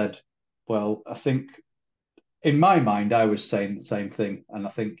thought and said, well, I think in my mind, I was saying the same thing, and I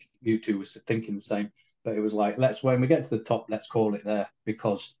think you two was thinking the same. But it was like, when we get to the top, let's call it there,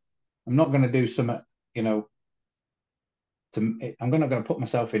 because I'm not going to do something, you know, I'm not going to put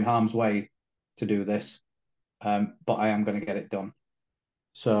myself in harm's way to do this, but I am going to get it done.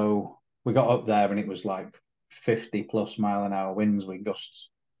 So we got up there, and it was like 50 plus mile an hour winds with gusts.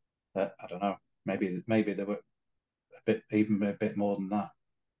 I don't know, maybe there were even a bit more than that,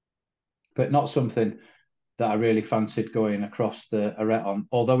 but not something that I really fancied going across the arete on.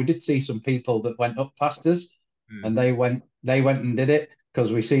 Although we did see some people that went up past us, and they went and did it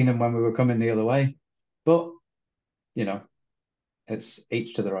because we seen them when we were coming the other way. But it's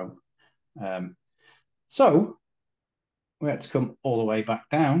each to their own. So we had to come all the way back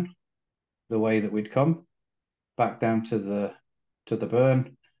down the way that we'd come, back down to the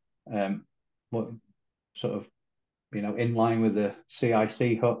burn, what sort of in line with the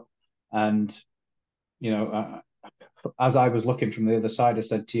CIC hut, and as I was looking from the other side, I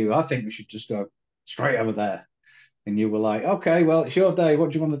said to you, I think we should just go straight over there. And you were like, okay, well, it's your day.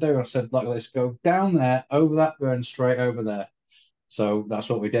 What do you want to do? I said, like, let's go down there, over that burn, straight over there. So that's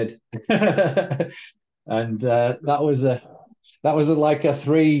what we did. And like a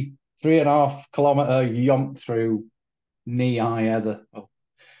 3.5 kilometer yomp through knee-high heather,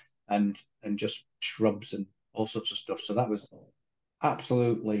 and just shrubs and all sorts of stuff. So that was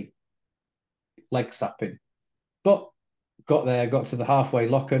absolutely leg sapping. But got to the halfway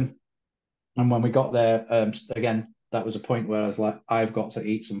locken, and when we got there, again, that was a point where I was like, I've got to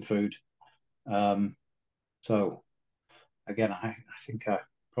eat some food. So again, I think I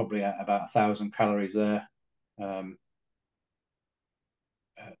probably at about 1,000 calories there. A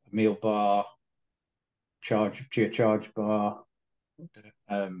meal bar, charge bar,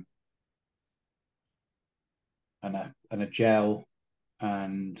 and a gel,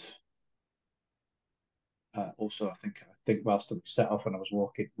 and also I think whilst I set off when I was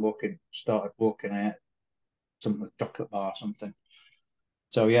started walking, I ate something with chocolate bar or something.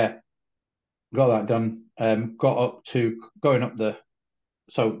 So yeah, got that done. Got up to going up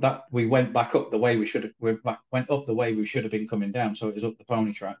so that we went back up the way we should have. Went up the way we should have been coming down. So it was up the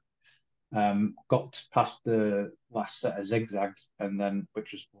pony track. Got past the last set of zigzags, and then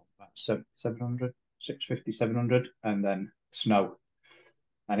which was about 700, 650, 700, and then snow.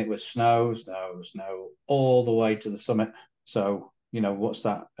 And it was snow all the way to the summit. So what's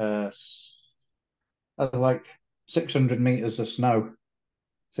that? That was like 600 meters of snow,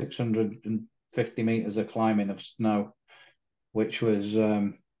 650 meters of climbing of snow, which was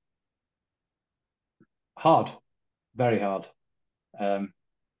hard, very hard.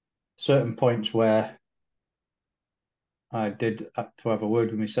 Certain points where I did have to have a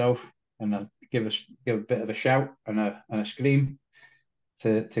word with myself, and I give a bit of a shout and a scream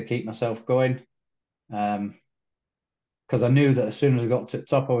to keep myself going, because I knew that as soon as I got to the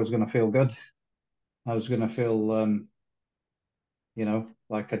top, I was going to feel good. I was going to feel,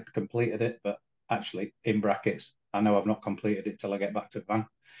 like I'd completed it, but actually, in brackets, I know I've not completed it till I get back to the van.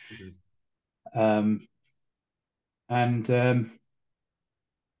 And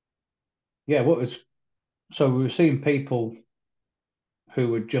yeah, so we were seeing people who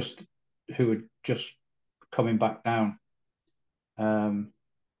were just coming back down. And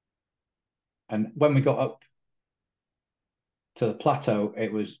when we got up to the plateau,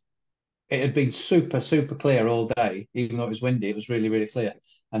 it had been super, super clear all day, even though it was windy, it was really, really clear.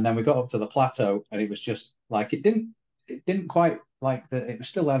 And then we got up to the plateau, and it was just like it didn't quite like it was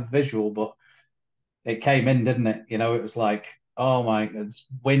still had visual, but it came in, didn't it? It was like, oh my, it's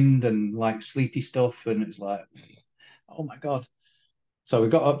wind and like sleety stuff, and it was like, oh my God. So we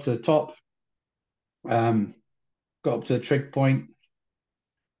got up to the top, got up to the trig point,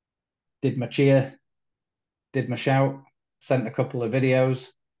 did my cheer, did my shout, sent a couple of videos,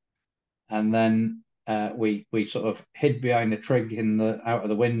 and then we sort of hid behind the trig out of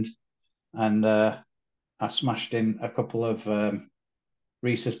the wind, and I smashed in a couple of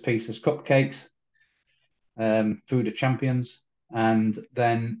Reese's Pieces cupcakes, food of champions, and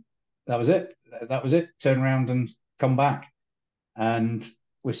then that was it. Turn around and come back, and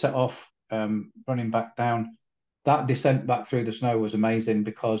we set off running back down. That descent back through the snow was amazing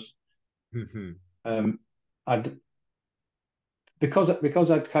because Mhm. Um, I'd because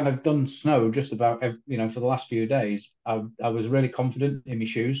I'd kind of done snow just about for the last few days. I was really confident in my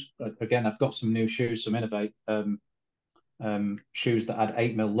shoes. But again, I've got some new shoes, some Innovate shoes that had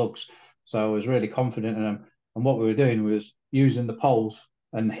 8 mil lugs, so I was really confident in them. And what we were doing was using the poles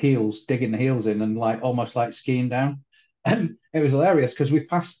and heels, digging the heels in, and like almost like skiing down. And it was hilarious because we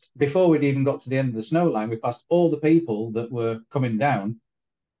passed before we'd even got to the end of the snow line. We passed all the people that were coming down.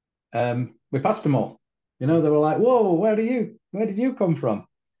 We passed them all. They were like, "Whoa, where did you come from?"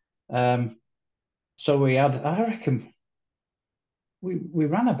 Um, so we had, I reckon, we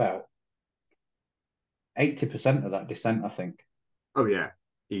ran about 80% of that descent, I think. Oh yeah,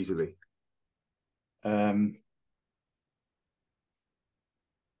 easily. Um,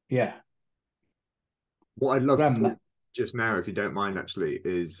 yeah, What I'd love to ran do that. just now, if you don't mind, actually,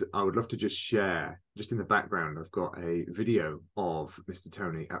 is I would love to just share, just in the background, I've got a video of Mr.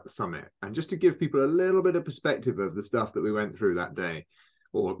 Tony at the summit. And just to give people a little bit of perspective of the stuff that we went through that day,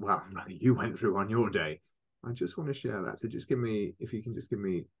 or, well, you went through on your day, I just want to share that. So just give me, if you can just give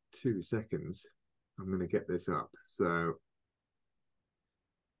me 2 seconds, I'm going to get this up. So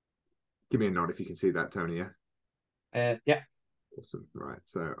give me a nod if you can see that, Tony, yeah? Yeah, Awesome. Right.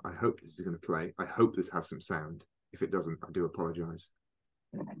 So I hope this is going to play. I hope this has some sound. If it doesn't, I do apologize.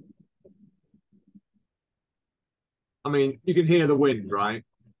 I mean, you can hear the wind, right?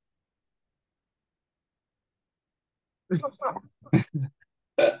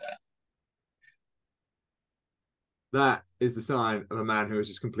 That is the sign of a man who has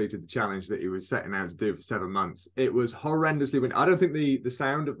just completed the challenge that he was setting out to do for 7 months. It was horrendously windy. I don't think the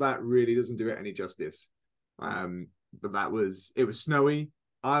sound of that really doesn't do it any justice. But it was snowy.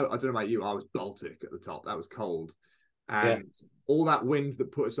 I don't know about you, I was Baltic at the top. That was cold. yeah, And all that wind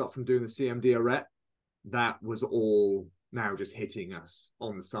that put us off from doing the CMD arete, that was all now just hitting us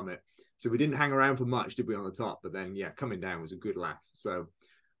on the summit. So we didn't hang around for much, did we, on the top? But then, yeah, coming down was a good laugh. So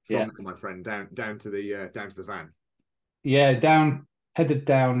from yeah, there, my friend, down to the van. yeah. Headed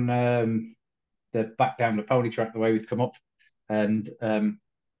down the back down the pony track the way we'd come up, and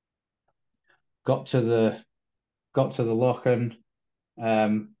got to the lock and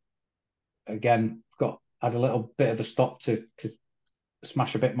um, again got had a little bit of a stop to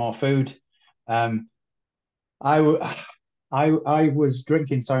smash a bit more food. Um, I I was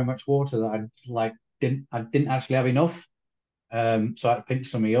drinking so much water that I didn't actually have enough. So I pinched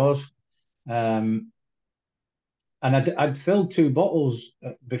some of yours. Um, and I'd filled 2 bottles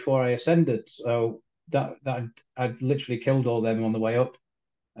before I ascended, so I'd literally killed all them on the way up.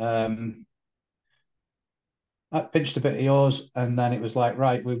 Um, I pinched a bit of yours, and then it was like,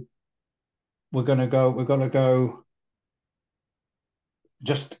 right, we're gonna go,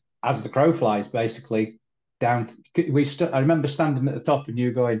 just as the crow flies, basically down. I remember standing at the top, and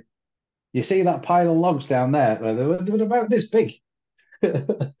you going, "You see that pile of logs down there? Well, they were about this big."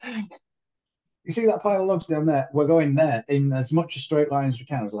 You see that pile of logs down there? We're going there in as much a straight line as we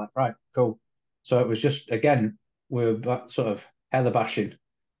can. I was like, right, cool. So it was just, again, we were sort of heather bashing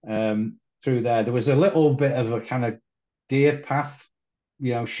through there. There was a little bit of a kind of deer path,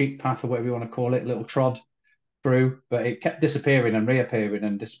 sheep path or whatever you want to call it, little trod through, but it kept disappearing and reappearing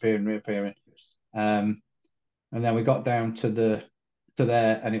and disappearing, reappearing. Um, and then we got down to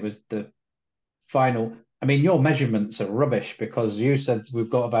there, and it was the final. I mean, your measurements are rubbish because you said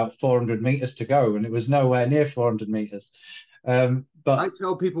we've got about 400 meters to go, and it was nowhere near 400 meters. I But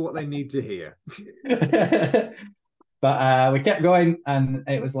tell people what they need to hear. but we kept going, and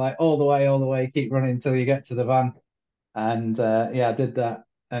it was like all the way, keep running until you get to the van. And yeah, I did that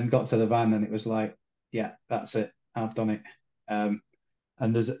and got to the van, and it was like, yeah, that's it. I've done it. And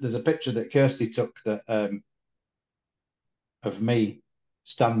there's a picture that Kirsty took that of me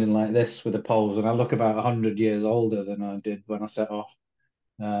standing like this with the poles, and I look about 100 years older than I did when I set off.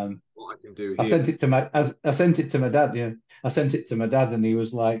 Um, What I can do I here. sent it to I sent it to my dad. Yeah, I sent it to my dad, and he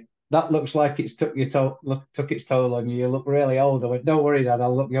was like, "That looks like it's took its toll on you. You look really old." I went, "Don't worry, Dad.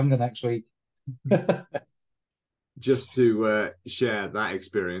 I'll look younger next week." Just to share that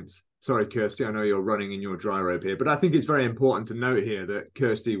experience. Sorry, Kirsty, I know you're running in your dry robe here, but I think it's very important to note here that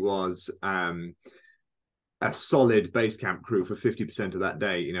Kirsty was a solid base camp crew for 50% of that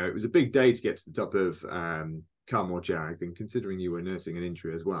day. You know, it was a big day to get to the top of Carmore Jarrag, and considering you were nursing an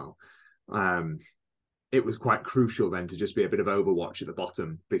injury as well, it was quite crucial then to just be a bit of overwatch at the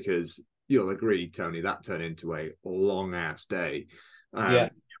bottom, because you'll agree, Tony, that turned into a long ass day. Yeah,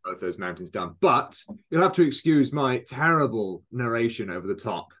 Both those mountains done. But you'll have to excuse my terrible narration over the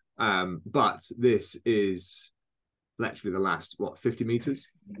top. But this is literally the last, 50 meters?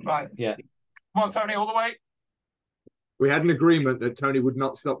 right. Yeah, Come on, Tony, all the way. We had an agreement that Tony would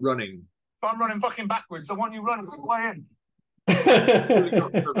not stop running I'm running fucking backwards. I want you running all the way in. Really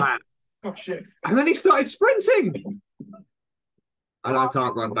got to the van. Oh shit! And then he started sprinting, and I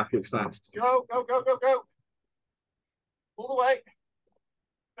can't run backwards fast. Go, go, go, go, go! All the way.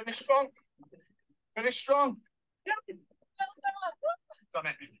 Finish strong. Finish strong. Done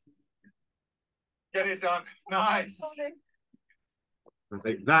it. Get it done. Nice. I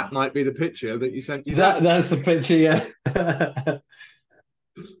think that might be the picture that you sent. That's the picture, yeah.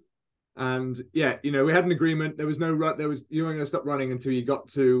 And yeah, you know, we had an agreement. There was no run. There was you weren't going to stop running until you got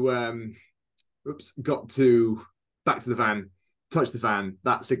to back to the van, touch the van.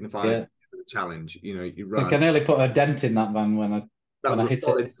 That signified the challenge. You know, you run. I nearly put a dent in that van when I hit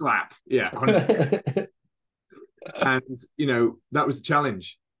solid it. Slap. Yeah. And you know, that was the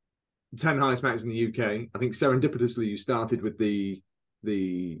challenge. 10 highest mountains in the UK. I think serendipitously you started with the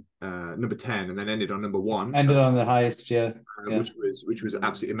number 10 and then ended on number 1. Ended on the highest, yeah. Which was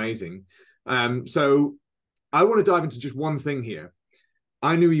absolutely amazing. So I want to dive into just one thing here.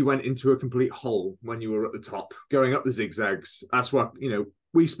 I knew you went into a complete hole when you were at the top, going up the zigzags. That's what, you know,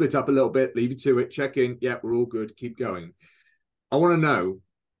 we split up a little bit, leave you to it, check in. Yeah, we're all good, keep going. I want to know,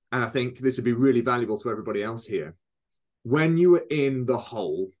 and I think this would be really valuable to everybody else here. When you were in the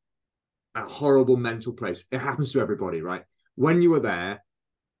hole, a horrible mental place, it happens to everybody, right? When you were there,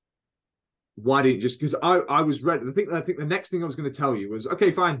 why didn't you just, because I was ready. I think the next thing I was going to tell you was,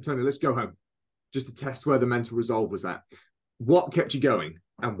 okay, fine, Tony, let's go home. Just to test where the mental resolve was at. What kept you going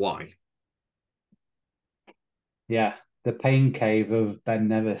and why? Yeah, the pain cave of Ben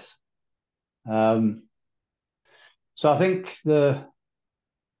Nevis. So I think the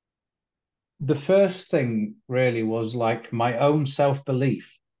first thing really was like my own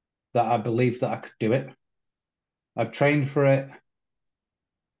self-belief that I believed that I could do it. I'd trained for it.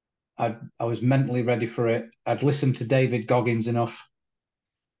 I was mentally ready for it. I'd listened to David Goggins enough.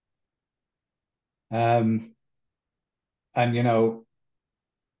 And, you know,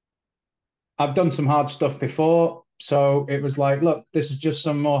 I've done some hard stuff before. So it was like, look, this is just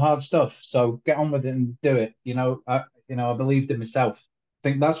some more hard stuff. So get on with it and do it. You know, I believed in myself. I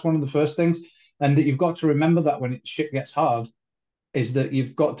think that's one of the first things. And that you've got to remember that when shit gets hard, is that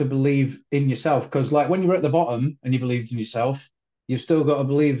you've got to believe in yourself. Because like when you're at the bottom and you believed in yourself, you've still got to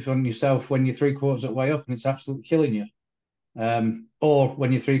believe in yourself when you're 3/4 of the way up and it's absolutely killing you. Or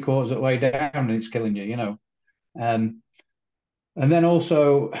when you're 3/4 of the way down and it's killing you, you know. And then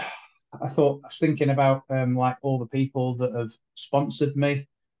also I was thinking about like all the people that have sponsored me,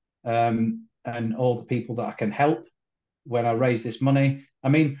 and all the people that I can help when I raise this money. I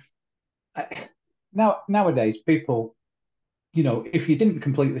mean, nowadays people, you know, if you didn't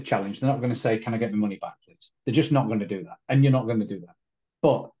complete the challenge, they're not going to say, "Can I get my money back, please?" They're just not going to do that, and you're not going to do that.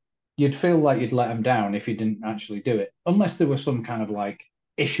 But you'd feel like you'd let them down if you didn't actually do it, unless there was some kind of like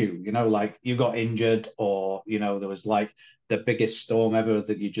issue, you know, like you got injured, or you know there was like the biggest storm ever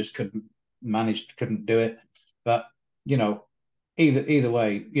that you just couldn't do it. But you know, either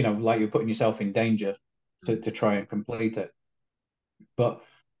way, you know, like you're putting yourself in danger to try and complete it. But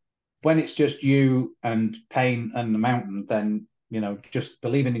when it's just you and pain and the mountain, then you know, just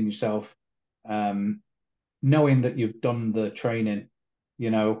believing in yourself, knowing that you've done the training, you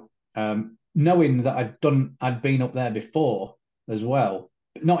know, knowing that I'd been up there before as well,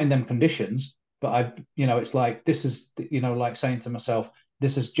 but not in them conditions. But you know, it's like this is, you know, like saying to myself,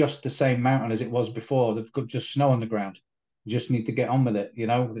 this is just the same mountain as it was before. They've got just snow on the ground. You just need to get on with it. You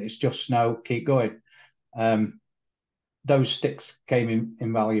know, it's just snow. Keep going. Those sticks came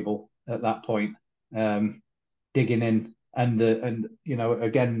invaluable at that point. Digging in and you know,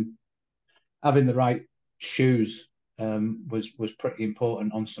 again, having the right shoes was pretty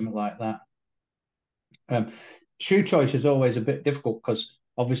important on something like that. Shoe choice is always a bit difficult because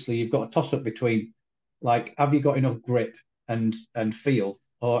obviously you've got a toss up between like, have you got enough grip and feel,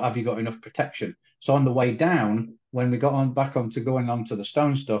 or have you got enough protection? So on the way down, when we got on back onto going on to the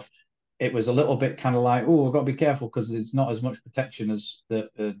stone stuff, it was a little bit kind of like, oh, I've got to be careful because it's not as much protection as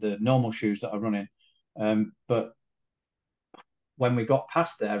the normal shoes that are running. But when we got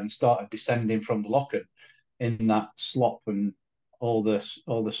past there and started descending from the locket in that slop and all the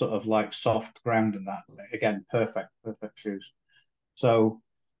sort of like soft ground and that, again, perfect shoes. So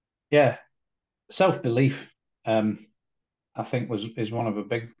yeah, self-belief, I think is one of the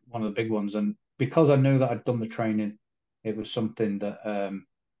big ones. And because I knew that I'd done the training, it was something that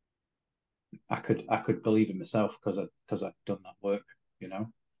I could believe in myself because I'd done that work, you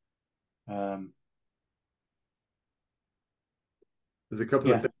know. There's a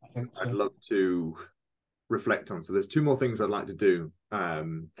couple of things I'd love to reflect on. So there's two more things I'd like to do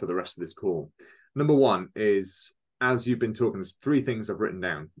for the rest of this call. Number one is as you've been talking, there's three things I've written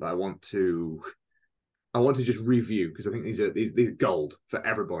down that I want to just review, because I think these are gold for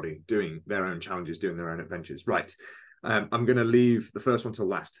everybody doing their own challenges, doing their own adventures. Right. I'm going to leave the first one till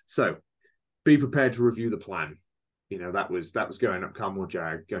last. So be prepared to review the plan. That was going up Carmore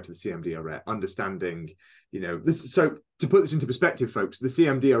Jag, going to the CMD arete, understanding, this. So to put this into perspective, folks, the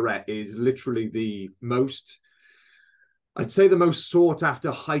CMD arete is literally I'd say the most sought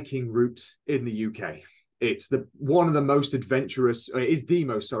after hiking route in the UK. It's one of the most adventurous, or it is the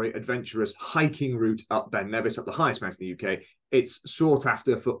most, adventurous hiking route up Ben Nevis, up the highest mountain in the UK. It's sought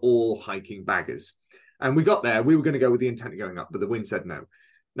after for all hiking baggers. And we got there, we were going to go with the intent of going up, but the wind said no.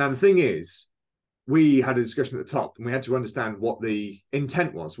 Now, the thing is, we had a discussion at the top, and we had to understand what the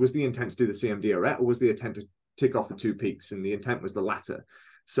intent was. Was the intent to do the CMD arete, or was the intent to tick off the 2 peaks? And the intent was the latter.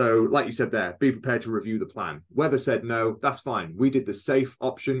 So, like you said there, be prepared to review the plan. Weather said no, that's fine. We did the safe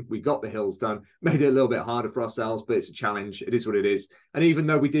option. We got the hills done, made it a little bit harder for ourselves, but it's a challenge. It is what it is. And even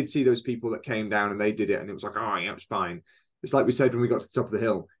though we did see those people that came down and they did it, and it was like, oh, yeah, it's fine. It's like we said when we got to the top of the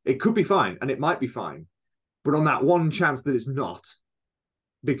hill. It could be fine, and it might be fine. But on that one chance that it's not,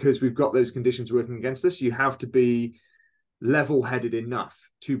 because we've got those conditions working against us, you have to be level-headed enough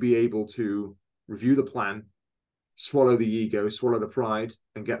to be able to review the plan, swallow the ego, swallow the pride,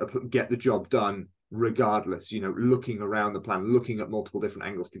 and get the job done regardless, looking around the plan, looking at multiple different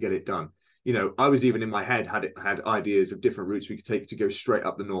angles to get it done. I was even in my head had ideas of different routes we could take to go straight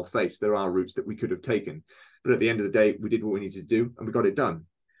up the North Face. There are routes that we could have taken, but at the end of the day, we did what we needed to do and we got it done.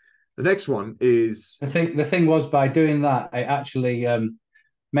 The next one is... the thing was, by doing that, it actually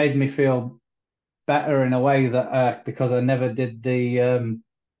made me feel better in a way, that because I never did the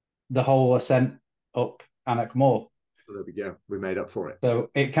whole ascent up Anak Moor. So there we go. We made up for it. So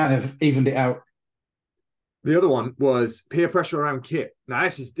it kind of evened it out. The other one was peer pressure around kit. Now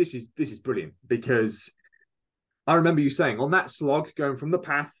this is brilliant, because I remember you saying on that slog going from the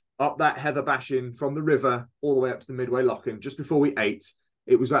path up that heather bashing from the river all the way up to the Midway Locken, just before we ate,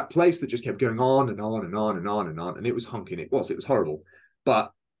 it was that place that just kept going on and on and on and on and on, and it was honking. It was horrible,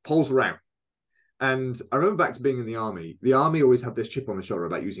 but poles were out. And I remember back to being in the army. The army always had this chip on the shoulder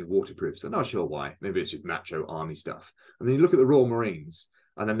about using waterproofs. I'm not sure why. Maybe it's just macho army stuff. And then you look at the Royal Marines,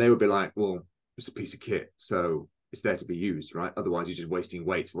 and then they would be like, well, it's a piece of kit, so it's there to be used, right? Otherwise, you're just wasting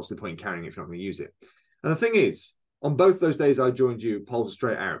weight. What's the point in carrying it if you're not going to use it? And the thing is, on both those days I joined you, poles are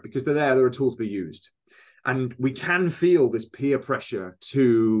straight out, because they're a tool to be used. And we can feel this peer pressure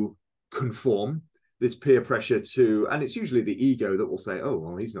to conform, this peer pressure to, and it's usually the ego that will say, oh,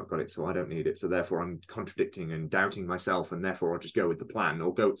 well, he's not got it, so I don't need it. So therefore I'm contradicting and doubting myself, and therefore I'll just go with the plan,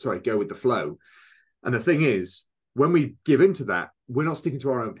 or go with the flow. And the thing is, when we give into that, we're not sticking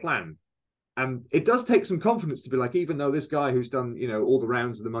to our own plan. And it does take some confidence to be like, even though this guy who's done, all the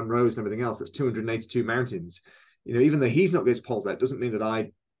rounds of the Munros and everything else, that's 282 mountains, even though he's not getting his poles out, doesn't mean that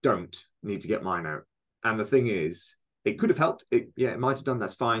I don't need to get mine out. And the thing is, it could have helped. It might have done.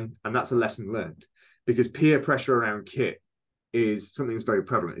 That's fine. And that's a lesson learned, because peer pressure around kit is something that's very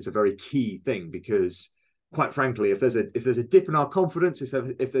prevalent. It's a very key thing, because quite frankly, if there's a dip in our confidence,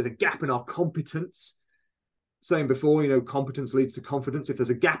 if there's a gap in our competence, saying before, competence leads to confidence. If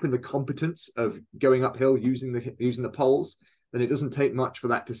there's a gap in the competence of going uphill using the poles, then it doesn't take much for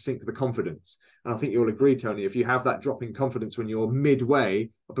that to sink the confidence. And I think you'll agree, Tony, if you have that drop in confidence when you're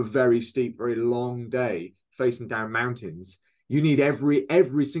midway up a very steep, very long day facing down mountains, you need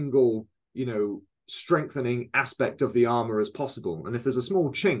every single, strengthening aspect of the armor as possible. And if there's a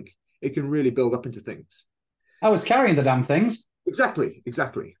small chink, it can really build up into things. I was carrying the damn things. Exactly.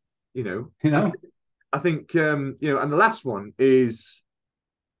 I think, and the last one is,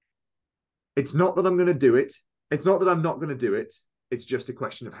 it's not that I'm going to do it. It's not that I'm not going to do it. It's just a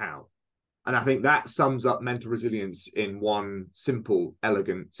question of how. And I think that sums up mental resilience in one simple,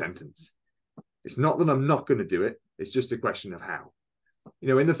 elegant sentence. It's not that I'm not going to do it. It's just a question of how.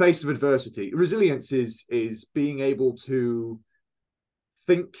 In the face of adversity, resilience is being able to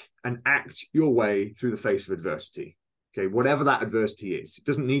think and act your way through the face of adversity. Okay, whatever that adversity is. It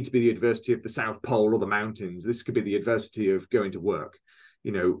doesn't need to be the adversity of the South Pole or the mountains. This could be the adversity of going to work.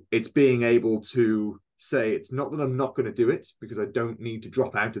 It's being able to say, it's not that I'm not going to do it, because I don't need to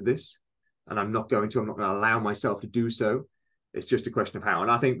drop out of this, and I'm not going to allow myself to do so. It's just a question of how. And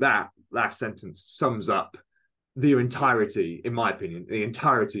I think that last sentence sums up the entirety, in my opinion, the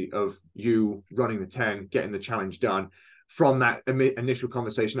entirety of you running the 10, getting the challenge done. From that initial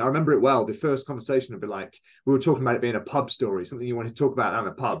conversation, I remember it well. The first conversation would be like, we were talking about it being a pub story, something you wanted to talk about in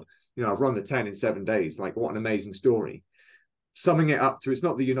a pub. I've run the 10 in 7 days. Like, what an amazing story. Summing it up to, it's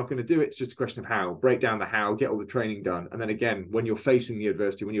not that you're not going to do it, it's just a question of how. Break down the how, get all the training done. And then again, when you're facing the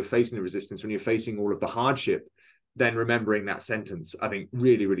adversity, when you're facing the resistance, when you're facing all of the hardship, then remembering that sentence, I think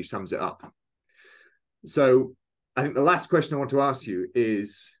really, really sums it up. So I think the last question I want to ask you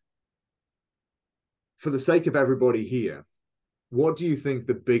is, for the sake of everybody here, what do you think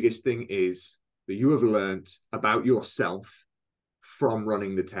the biggest thing is that you have learned about yourself from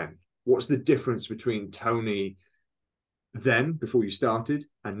running the 10? What's the difference between Tony then, before you started,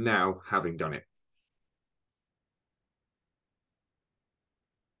 and now having done it?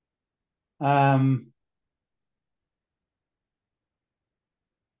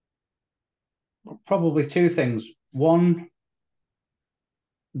 Probably two things. One,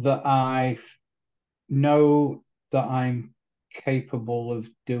 that I know that I'm capable of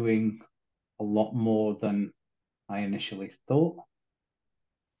doing a lot more than I initially thought,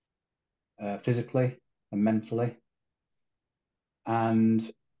 physically and mentally. And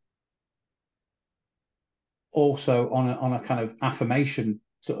also on a kind of affirmation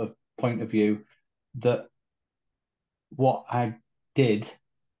sort of point of view, that what I did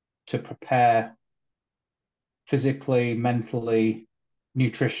to prepare physically, mentally,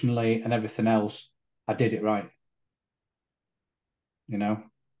 nutritionally, and everything else, I did it right. You know,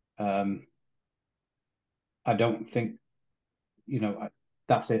 I don't think,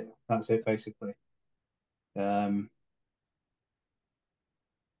 that's it. That's it, basically. Yeah,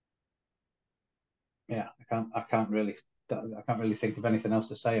 I can't really think of anything else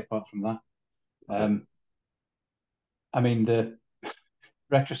to say apart from that. Okay. I mean,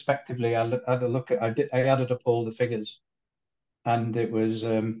 retrospectively, I had a look at, I added up all the figures, and it was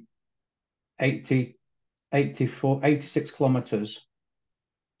 80, 84, 86 kilometers,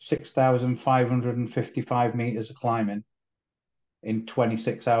 6,555 meters of climbing in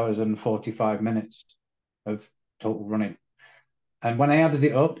 26 hours and 45 minutes of total running. And when I added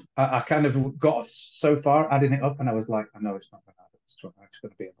it up, I kind of got so far adding it up, and I was like, I know it's not going to happen. It's going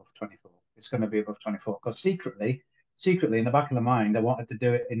to be above 24. It's going to be above 24. Because secretly in the back of the mind, I wanted to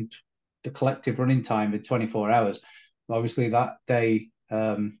do it in the collective running time in 24 hours. Obviously, that day,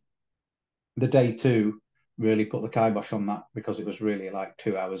 the day two, really put the kibosh on that, because it was really like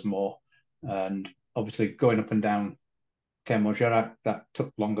 2 hours more. And obviously, going up and down Ken Montgerat, that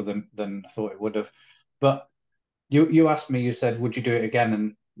took longer than I thought it would have. But you asked me, you said, would you do it again?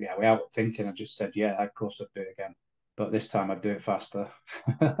 And yeah, without thinking, I just said, yeah, of course I'd do it again. But this time I'd do it faster.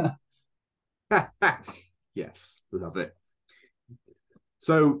 Yes, love it.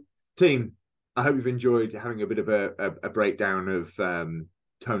 So, team, I hope you've enjoyed having a bit of a breakdown of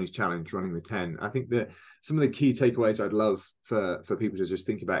Tony's challenge running the 10. I think that some of the key takeaways I'd love for people to just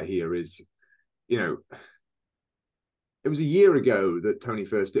think about here is, it was a year ago that Tony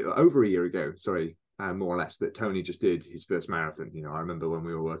first did, over a year ago, sorry, more or less, that Tony just did his first marathon. I remember when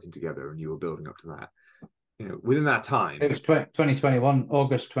we were working together and you were building up to that. Within that time, it was 2021,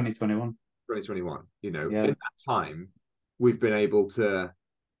 August 2021. 2021. Yeah. In that time, we've been able to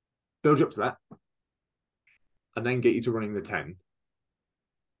build you up to that and then get you to running the 10.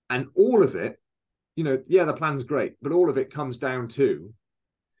 And all of it, the plan's great, but all of it comes down to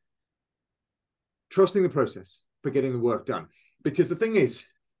trusting the process, but getting the work done. Because the thing is,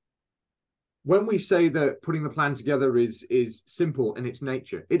 when we say that putting the plan together is simple in its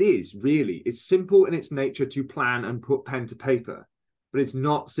nature, it is really. It's simple in its nature to plan and put pen to paper, but it's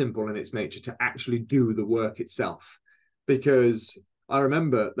not simple in its nature to actually do the work itself. Because I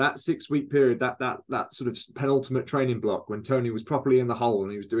remember that 6-week period, that sort of penultimate training block, when Tony was properly in the hole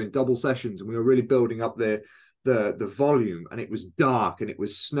and he was doing double sessions, and we were really building up the volume, and it was dark and it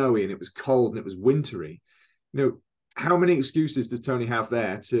was snowy and it was cold and it was wintry. How many excuses does Tony have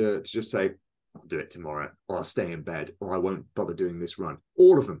there to just say, I'll do it tomorrow, or I'll stay in bed, or I won't bother doing this run?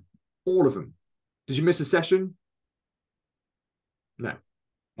 All of them. Did you miss a session? No.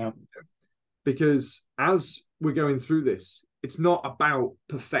 Because as we're going through this, it's not about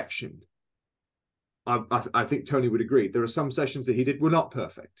perfection. I think Tony would agree. There are some sessions that he did were not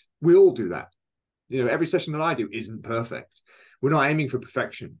perfect. We all do that. Every session that I do isn't perfect. We're not aiming for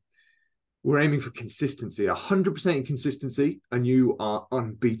perfection. We're aiming for consistency, 100% consistency, and you are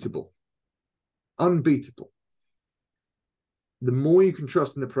unbeatable. Unbeatable. The more you can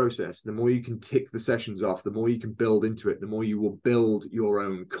trust in the process, the more you can tick the sessions off, the more you can build into it, the more you will build your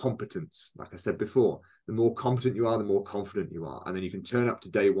own competence. Like I said before, the more competent you are, the more confident you are. And then you can turn up to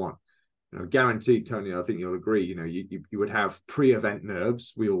day one. Guaranteed, Tony, I think you'll agree, you would have pre-event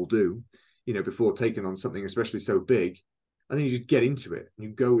nerves. We all do, before taking on something especially so big. And then you just get into it and you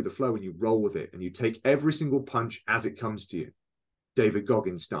go with the flow and you roll with it and you take every single punch as it comes to you, David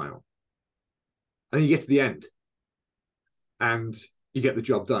Goggins style. And then you get to the end and you get the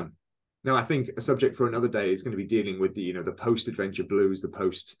job done. Now, I think a subject for another day is going to be dealing with the post-adventure blues, the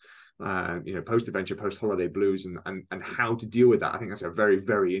post post-adventure, post-holiday blues, and how to deal with that. I think that's a very,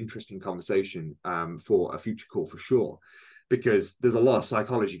 very interesting conversation for a future call for sure, because there's a lot of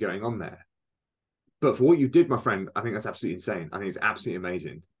psychology going on there. But for what you did, my friend, I think that's absolutely insane. I think it's absolutely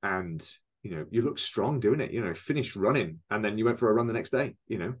amazing. And, you look strong doing it, finished running, and then you went for a run the next day,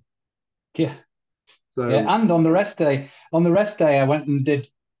 Yeah. So yeah, and on the rest day, I went and did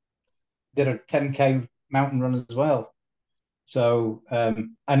a 10K mountain run as well. So,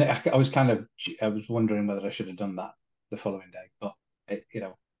 and I was wondering whether I should have done that the following day, but I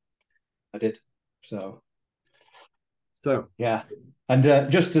did. So yeah,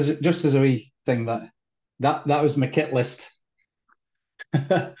 and just as a wee thing that was my kit list,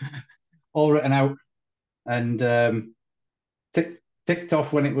 all written out and ticked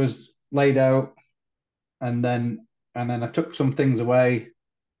off when it was laid out, and then I took some things away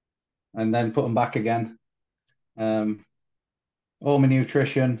and then put them back again. All my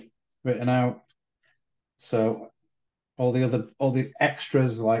nutrition written out. So all the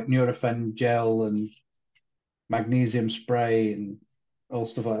extras like Nurofen gel and magnesium spray and all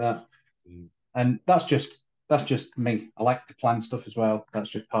stuff like that. And that's just me. I like to plan stuff as well. That's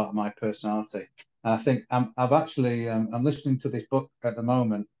just part of my personality. And I think I'm listening to this book at the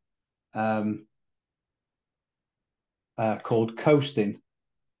moment called Coasting,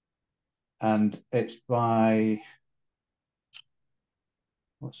 and it's by,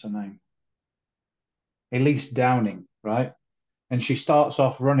 what's her name? Elise Downing, right? And she starts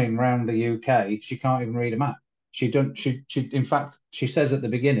off running around the UK. She can't even read a map. She in fact, she says at the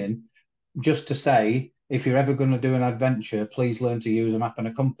beginning, just to say, if you're ever going to do an adventure, please learn to use a map and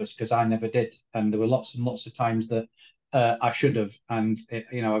a compass, because I never did. And there were lots and lots of times that I should have, and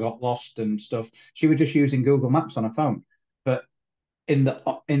I got lost and stuff. She was just using Google Maps on her phone. But in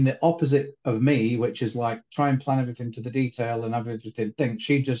the opposite of me, which is like try and plan everything to the detail and have everything think,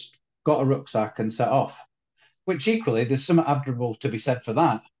 she just got a rucksack and set off. Which equally, there's something admirable to be said for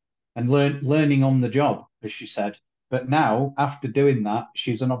that, and learning on the job, as she said. But now, after doing that,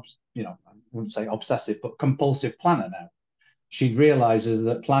 she's I wouldn't say obsessive, but compulsive planner now. She realizes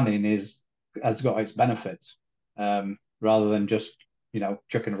that planning has got its benefits, rather than just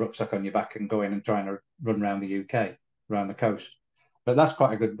chucking a rucksack on your back and going and trying to run around the UK, around the coast. But that's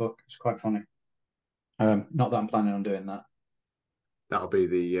quite a good book. It's quite funny. Not that I'm planning on doing that. That'll be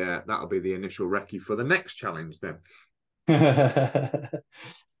the initial recce for the next challenge then.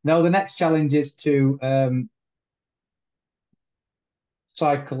 No, the next challenge is to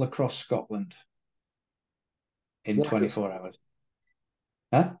cycle across Scotland in 24 hours.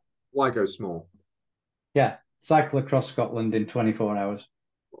 Huh? Why go small? Yeah, cycle across Scotland in 24 hours.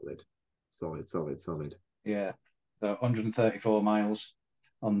 Solid. Yeah, so 134 miles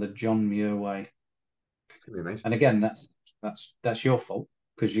on the John Muir Way. It's gonna be amazing. And again, that's your fault,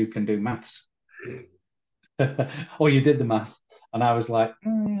 because you can do maths. Or you did the math, and I was like,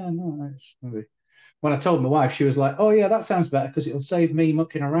 oh, yeah, no, maybe. When I told my wife, she was like, oh yeah, that sounds better, because it'll save me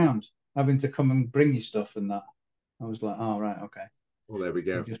mucking around, having to come and bring you stuff and that. I was like, oh right, okay. Well, there we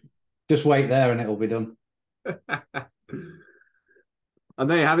go. Just wait there and it'll be done. And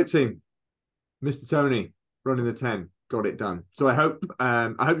there you have it, team. Mr. Tony running the 10, got it done. So I hope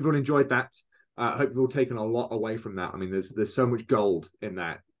you've all enjoyed that. I hope you've all taken a lot away from that. I mean, there's so much gold in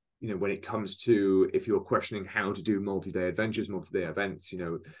that. When it comes to, if you're questioning how to do multi-day adventures, multi-day events,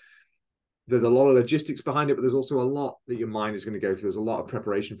 there's a lot of logistics behind it, but there's also a lot that your mind is going to go through. There's a lot of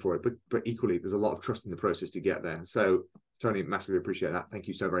preparation for it, but equally, there's a lot of trust in the process to get there. So, Tony, massively appreciate that. Thank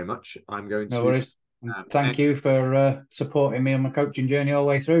you so very much. I'm going to. No worries. Thank you for supporting me on my coaching journey all the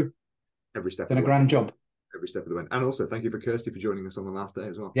way through. Every step. Done a grand job. Every step of the way. And also, thank you for Kirsty for joining us on the last day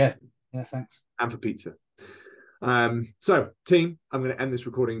as well. Yeah, thanks. And for pizza. So, team, I'm going to end this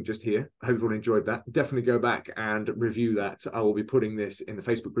recording just here. I hope everyone enjoyed that. Definitely go back and review that. I will be putting this in the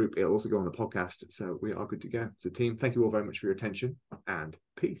Facebook group. It'll also go on the podcast. So we are good to go. So, team, thank you all very much for your attention, and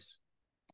peace.